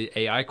of the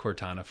AI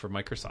Cortana for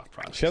Microsoft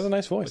products. she has a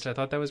nice voice. Which I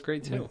thought that was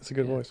great too. Yeah, it's a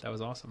good voice. That was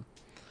awesome.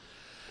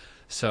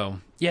 So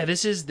yeah,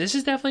 this is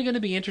definitely going to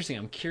be interesting.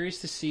 I'm curious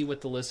to see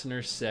what the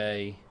listeners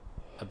say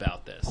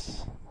about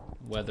this,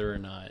 whether or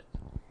not.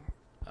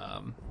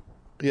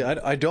 Yeah,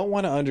 I don't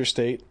want to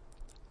understate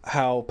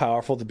how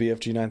powerful the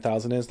BFG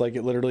 9000 is. Like,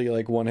 it literally,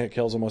 like, one hit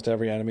kills almost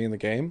every enemy in the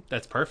game.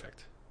 That's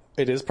perfect.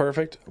 It is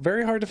perfect.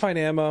 Very hard to find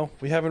ammo.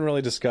 We haven't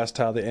really discussed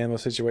how the ammo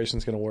situation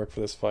is going to work for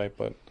this fight,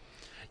 but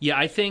Yeah,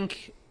 I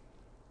think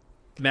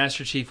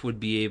Master Chief would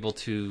be able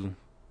to,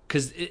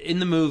 because in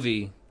the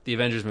movie, the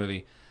Avengers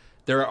movie,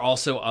 there are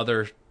also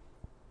other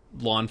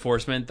law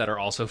enforcement that are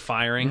also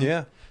firing.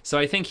 Yeah. So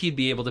I think he'd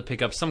be able to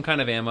pick up some kind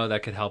of ammo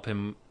that could help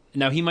him.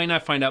 Now, he might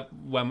not find out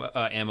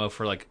ammo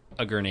for like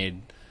a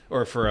grenade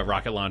or for a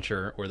rocket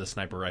launcher or the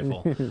sniper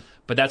rifle,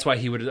 but that's why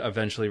he would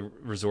eventually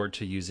resort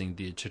to using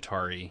the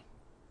Chitauri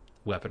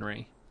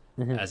weaponry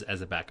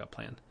as a backup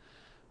plan.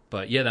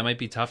 But yeah, that might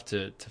be tough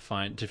to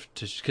find.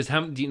 Because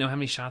do you know how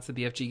many shots the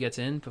BFG gets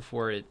in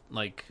before it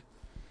like?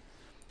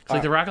 It's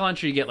like the rocket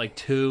launcher, you get like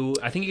 2.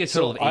 I think you get a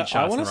total of 8 shots.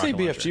 I want to say in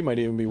the rocket BFG launcher. might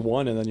even be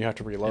 1, and then you have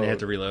to reload. And they have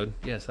to reload.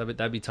 Yes,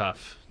 that'd be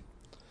tough.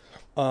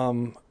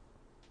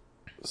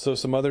 So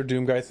some other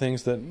Doom guy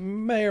things that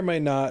may or may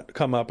not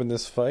come up in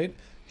this fight.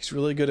 He's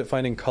really good at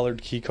finding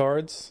colored key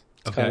cards.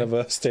 It's Okay. kind of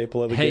a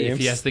staple of the Hey, games. if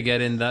he has to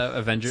get in the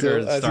Avengers So or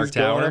as the Stark he's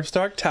going Tower, up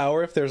Stark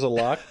Tower, if there's a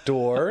locked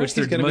door, which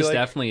there he's gonna most be like,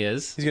 definitely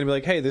is. he's going to be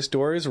like, hey, this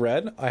door is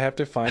red. I have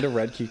to find a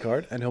red key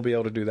card, and he'll be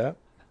able to do that.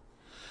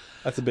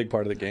 That's a big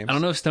part of the game. I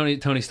don't know if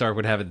Tony Stark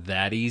would have it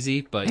that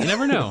easy, but you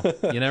never know.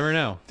 You never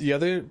know. The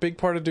other big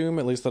part of Doom,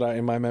 at least that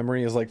in my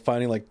memory, is like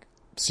finding like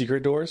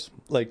secret doors,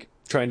 like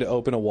trying to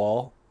open a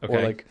wall, or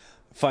Okay. like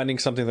finding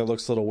something that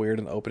looks a little weird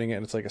and opening it,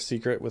 and it's like a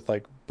secret with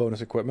like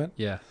bonus equipment.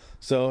 Yeah.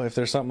 So if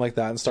there's something like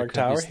that in Stark could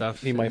be Tower,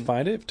 stuff he might in-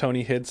 find it. If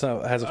Tony has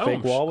a Oh,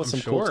 fake wall with I'm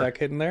some cool sure. tech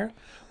hidden there.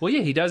 Well,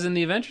 yeah, he does in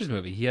the Avengers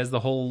movie. He has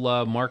the whole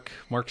Mark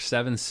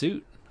 7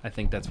 suit. I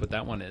think that's what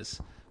that one is.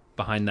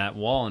 Behind that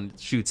wall and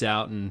shoots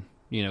out and,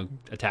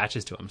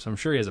 attaches to him. So I'm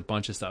sure he has a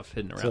bunch of stuff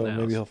hidden around So the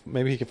house.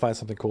 maybe he can find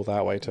something cool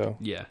that way too.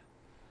 Yeah.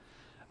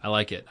 I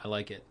like it.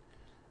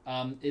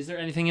 Is there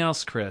anything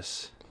else,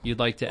 Chris, you'd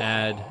like to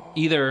add,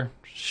 either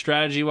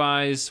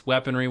strategy-wise,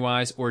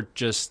 weaponry-wise, or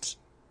just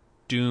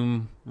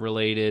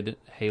Doom-related,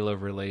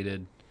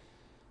 Halo-related,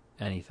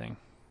 anything?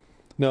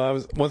 No,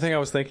 one thing I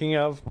was thinking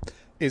of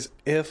is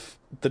if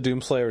the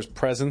Doomslayer's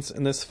presence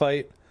in this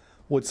fight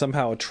would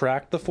somehow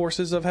attract the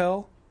forces of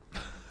hell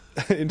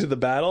into the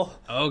battle.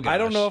 Oh, gosh. I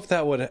don't know if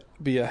that would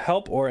be a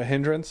help or a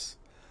hindrance.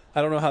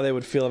 I don't know how they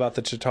would feel about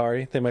the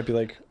Chitauri. They might be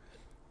like,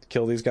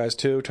 kill these guys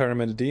too, turn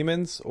them into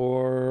demons,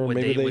 or Would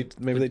maybe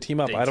would they team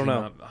up. they I don't team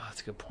know. up? Oh,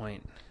 that's a good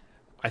point.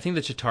 I think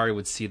the Chitauri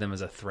would see them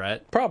as a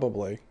threat,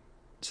 Probably.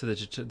 so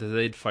that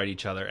they'd fight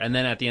each other. And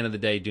then at the end of the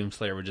day,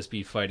 Doomslayer would just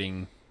be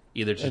fighting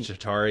either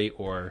Chitauri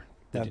or...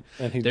 And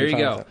he'd There be you fine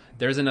go. with it.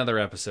 There's another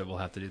episode we'll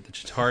have to do. The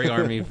Chitauri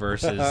army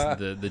versus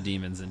the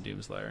demons in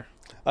Doomslayer.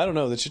 I don't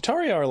know. The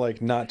Chitauri are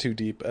like not too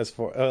deep at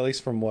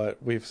least from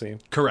what we've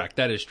seen. Correct.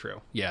 That is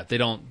true. Yeah,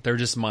 they're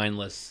just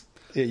mindless.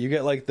 Yeah, you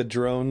get like the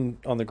drone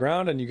on the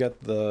ground, and you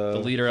get the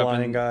leader up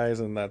flying in- guys,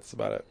 and that's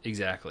about it.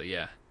 Exactly,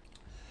 yeah.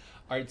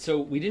 All right, so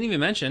we didn't even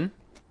mention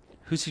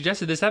who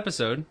suggested this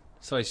episode,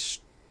 so I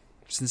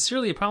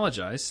sincerely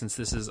apologize since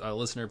this is a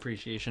listener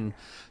appreciation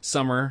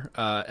summer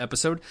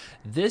episode.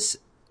 This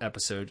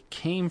episode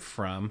came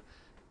from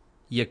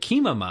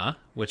Yakimama,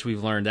 which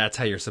we've learned that's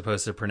how you're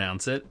supposed to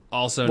pronounce it,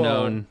 also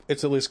known...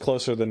 It's at least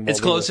closer than. It's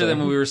closer than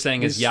what we were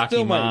saying as We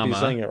still might be Yakimama.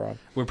 saying it wrong.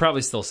 We're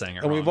probably still saying it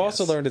And wrong. we've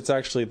also yes. learned it's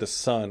actually the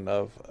son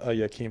of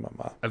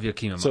Yakimama. Of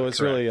Yakimama. So it's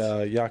correct.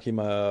 really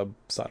Yakima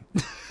son.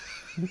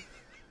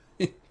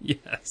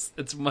 Yes,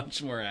 it's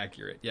much more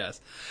accurate. Yes.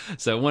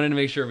 So I wanted to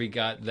make sure we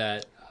got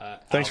that.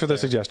 Thanks out for the there.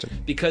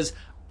 suggestion. Because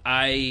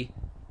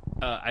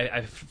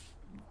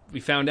we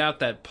found out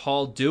that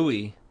Paul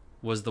Dewey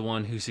was the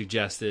one who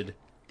suggested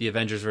the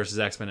Avengers versus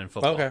X-Men in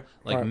football. Okay.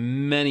 Like All right.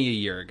 many a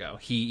year ago.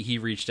 He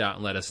reached out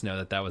and let us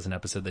know that was an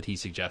episode that he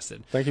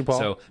suggested. Thank you, Paul.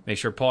 So make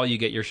sure, Paul, you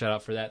get your shout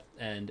out for that.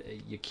 And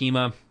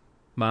Yakima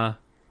Ma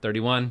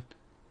 31,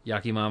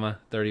 Yakimama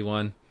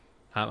 31,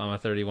 Hot Mama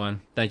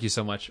 31. Thank you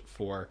so much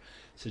for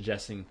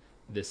suggesting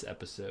this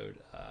episode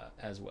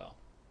as well.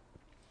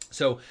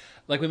 So,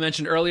 like we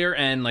mentioned earlier,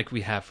 and like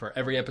we have for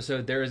every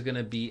episode, there is going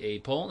to be a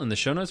poll in the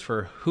show notes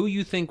for who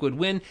you think would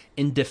win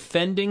in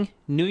defending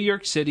New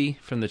York City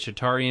from the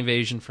Chitauri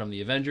invasion from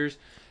the Avengers.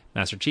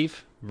 Master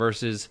Chief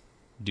versus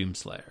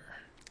Doomslayer.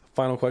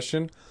 Final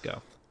question.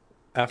 Go.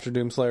 After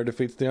Doomslayer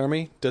defeats the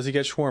army, does he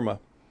get shawarma?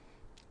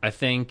 I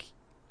think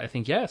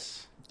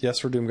yes. Yes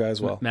for Doom Guy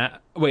as well.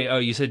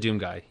 You said Doom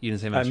Guy. You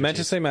didn't say Master Chief. I meant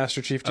to say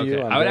Master Chief to okay. you.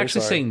 I would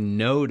actually say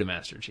no to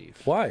Master Chief.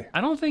 Why?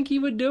 I don't think he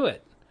would do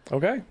it.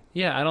 Okay.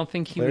 Yeah, I don't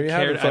think he There would you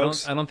have care. it,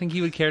 folks. I don't think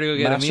he would care to go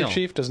get a meal. Master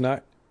Chief does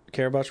not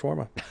care about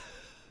shawarma.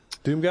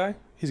 Doom Guy,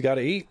 he's got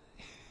to eat.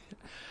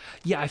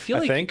 Yeah, I feel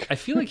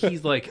like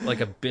he's like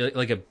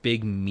a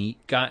big meat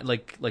guy,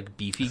 like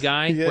beefy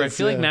guy. Where I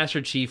feel like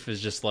Master Chief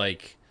is just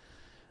like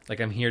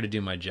I'm here to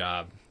do my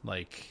job.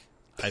 Like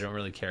I don't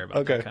really care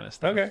about that kind of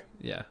stuff. Okay.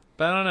 Yeah,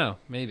 but I don't know.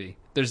 Maybe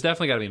there's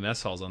definitely got to be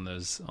mess halls on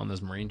those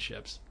Marine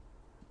ships.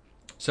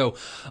 So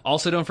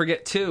also don't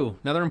forget too.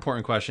 Another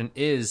important question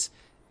is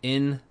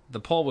in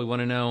the poll. We want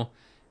to know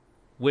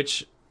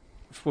which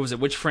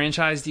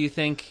franchise do you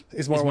think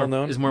is more well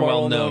known? Is more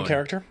well known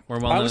character? More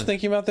well known. I was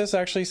thinking about this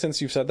actually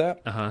since you've said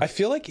that. I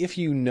feel like if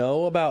you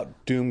know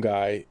about Doom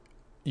Guy,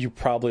 you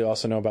probably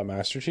also know about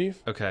Master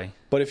Chief. Okay.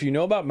 But if you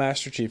know about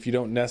Master Chief, you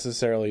don't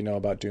necessarily know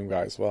about Doom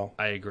Guy as well.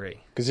 I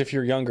agree. Because if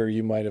you're younger,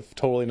 you might have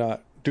totally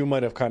not. Doom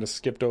might have kind of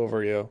skipped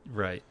over you.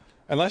 Right.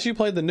 Unless you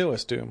played the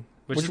newest Doom.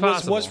 Which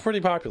was pretty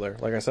popular,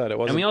 like I said. It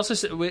was. And we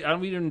also we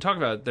didn't talk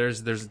about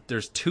there's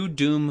 2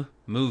 Doom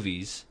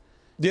movies.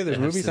 Yeah, there's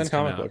movies and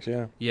comic books.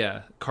 Yeah,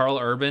 yeah. Carl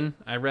Urban,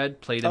 I read,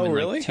 played him in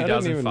really? like 2005. I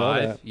didn't even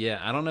know that. Yeah,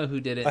 I don't know who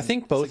did it. I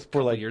think both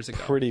were like years ago.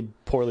 pretty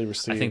poorly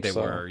received. I think they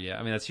were. Yeah,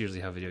 I mean that's usually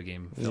how video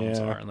game films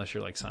are, unless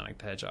you're like Sonic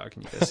the Hedgehog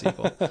and you get a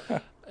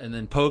sequel. And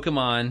then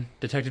Pokemon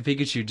Detective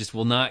Pikachu just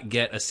will not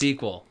get a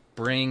sequel.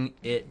 Bring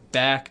it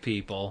back,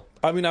 people.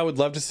 I mean, I would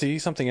love to see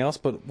something else,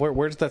 but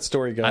where does that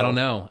story go? I don't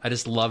know. I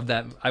just loved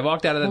that. I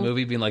walked out of that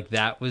movie being like,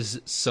 that was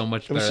so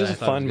much better. It was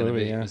just a fun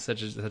movie. Yeah. It was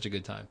such a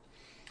good time.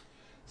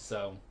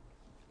 So,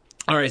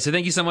 all right. So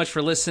thank you so much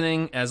for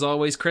listening. As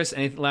always, Chris,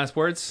 any last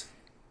words?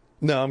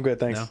 No, I'm good.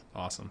 Thanks. No?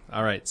 Awesome.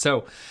 All right.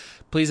 So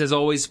please, as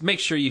always, make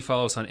sure you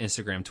follow us on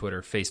Instagram,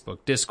 Twitter,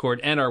 Facebook,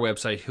 Discord, and our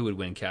website,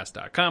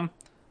 whowouldwincast.com.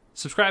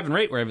 Subscribe and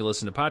rate wherever you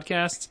listen to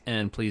podcasts,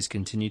 and please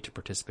continue to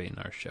participate in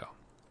our show.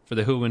 For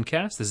the Who Would Win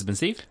Cast, this has been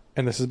Steve.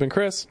 And this has been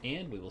Chris.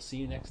 And we will see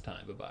you next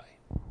time. Bye-bye.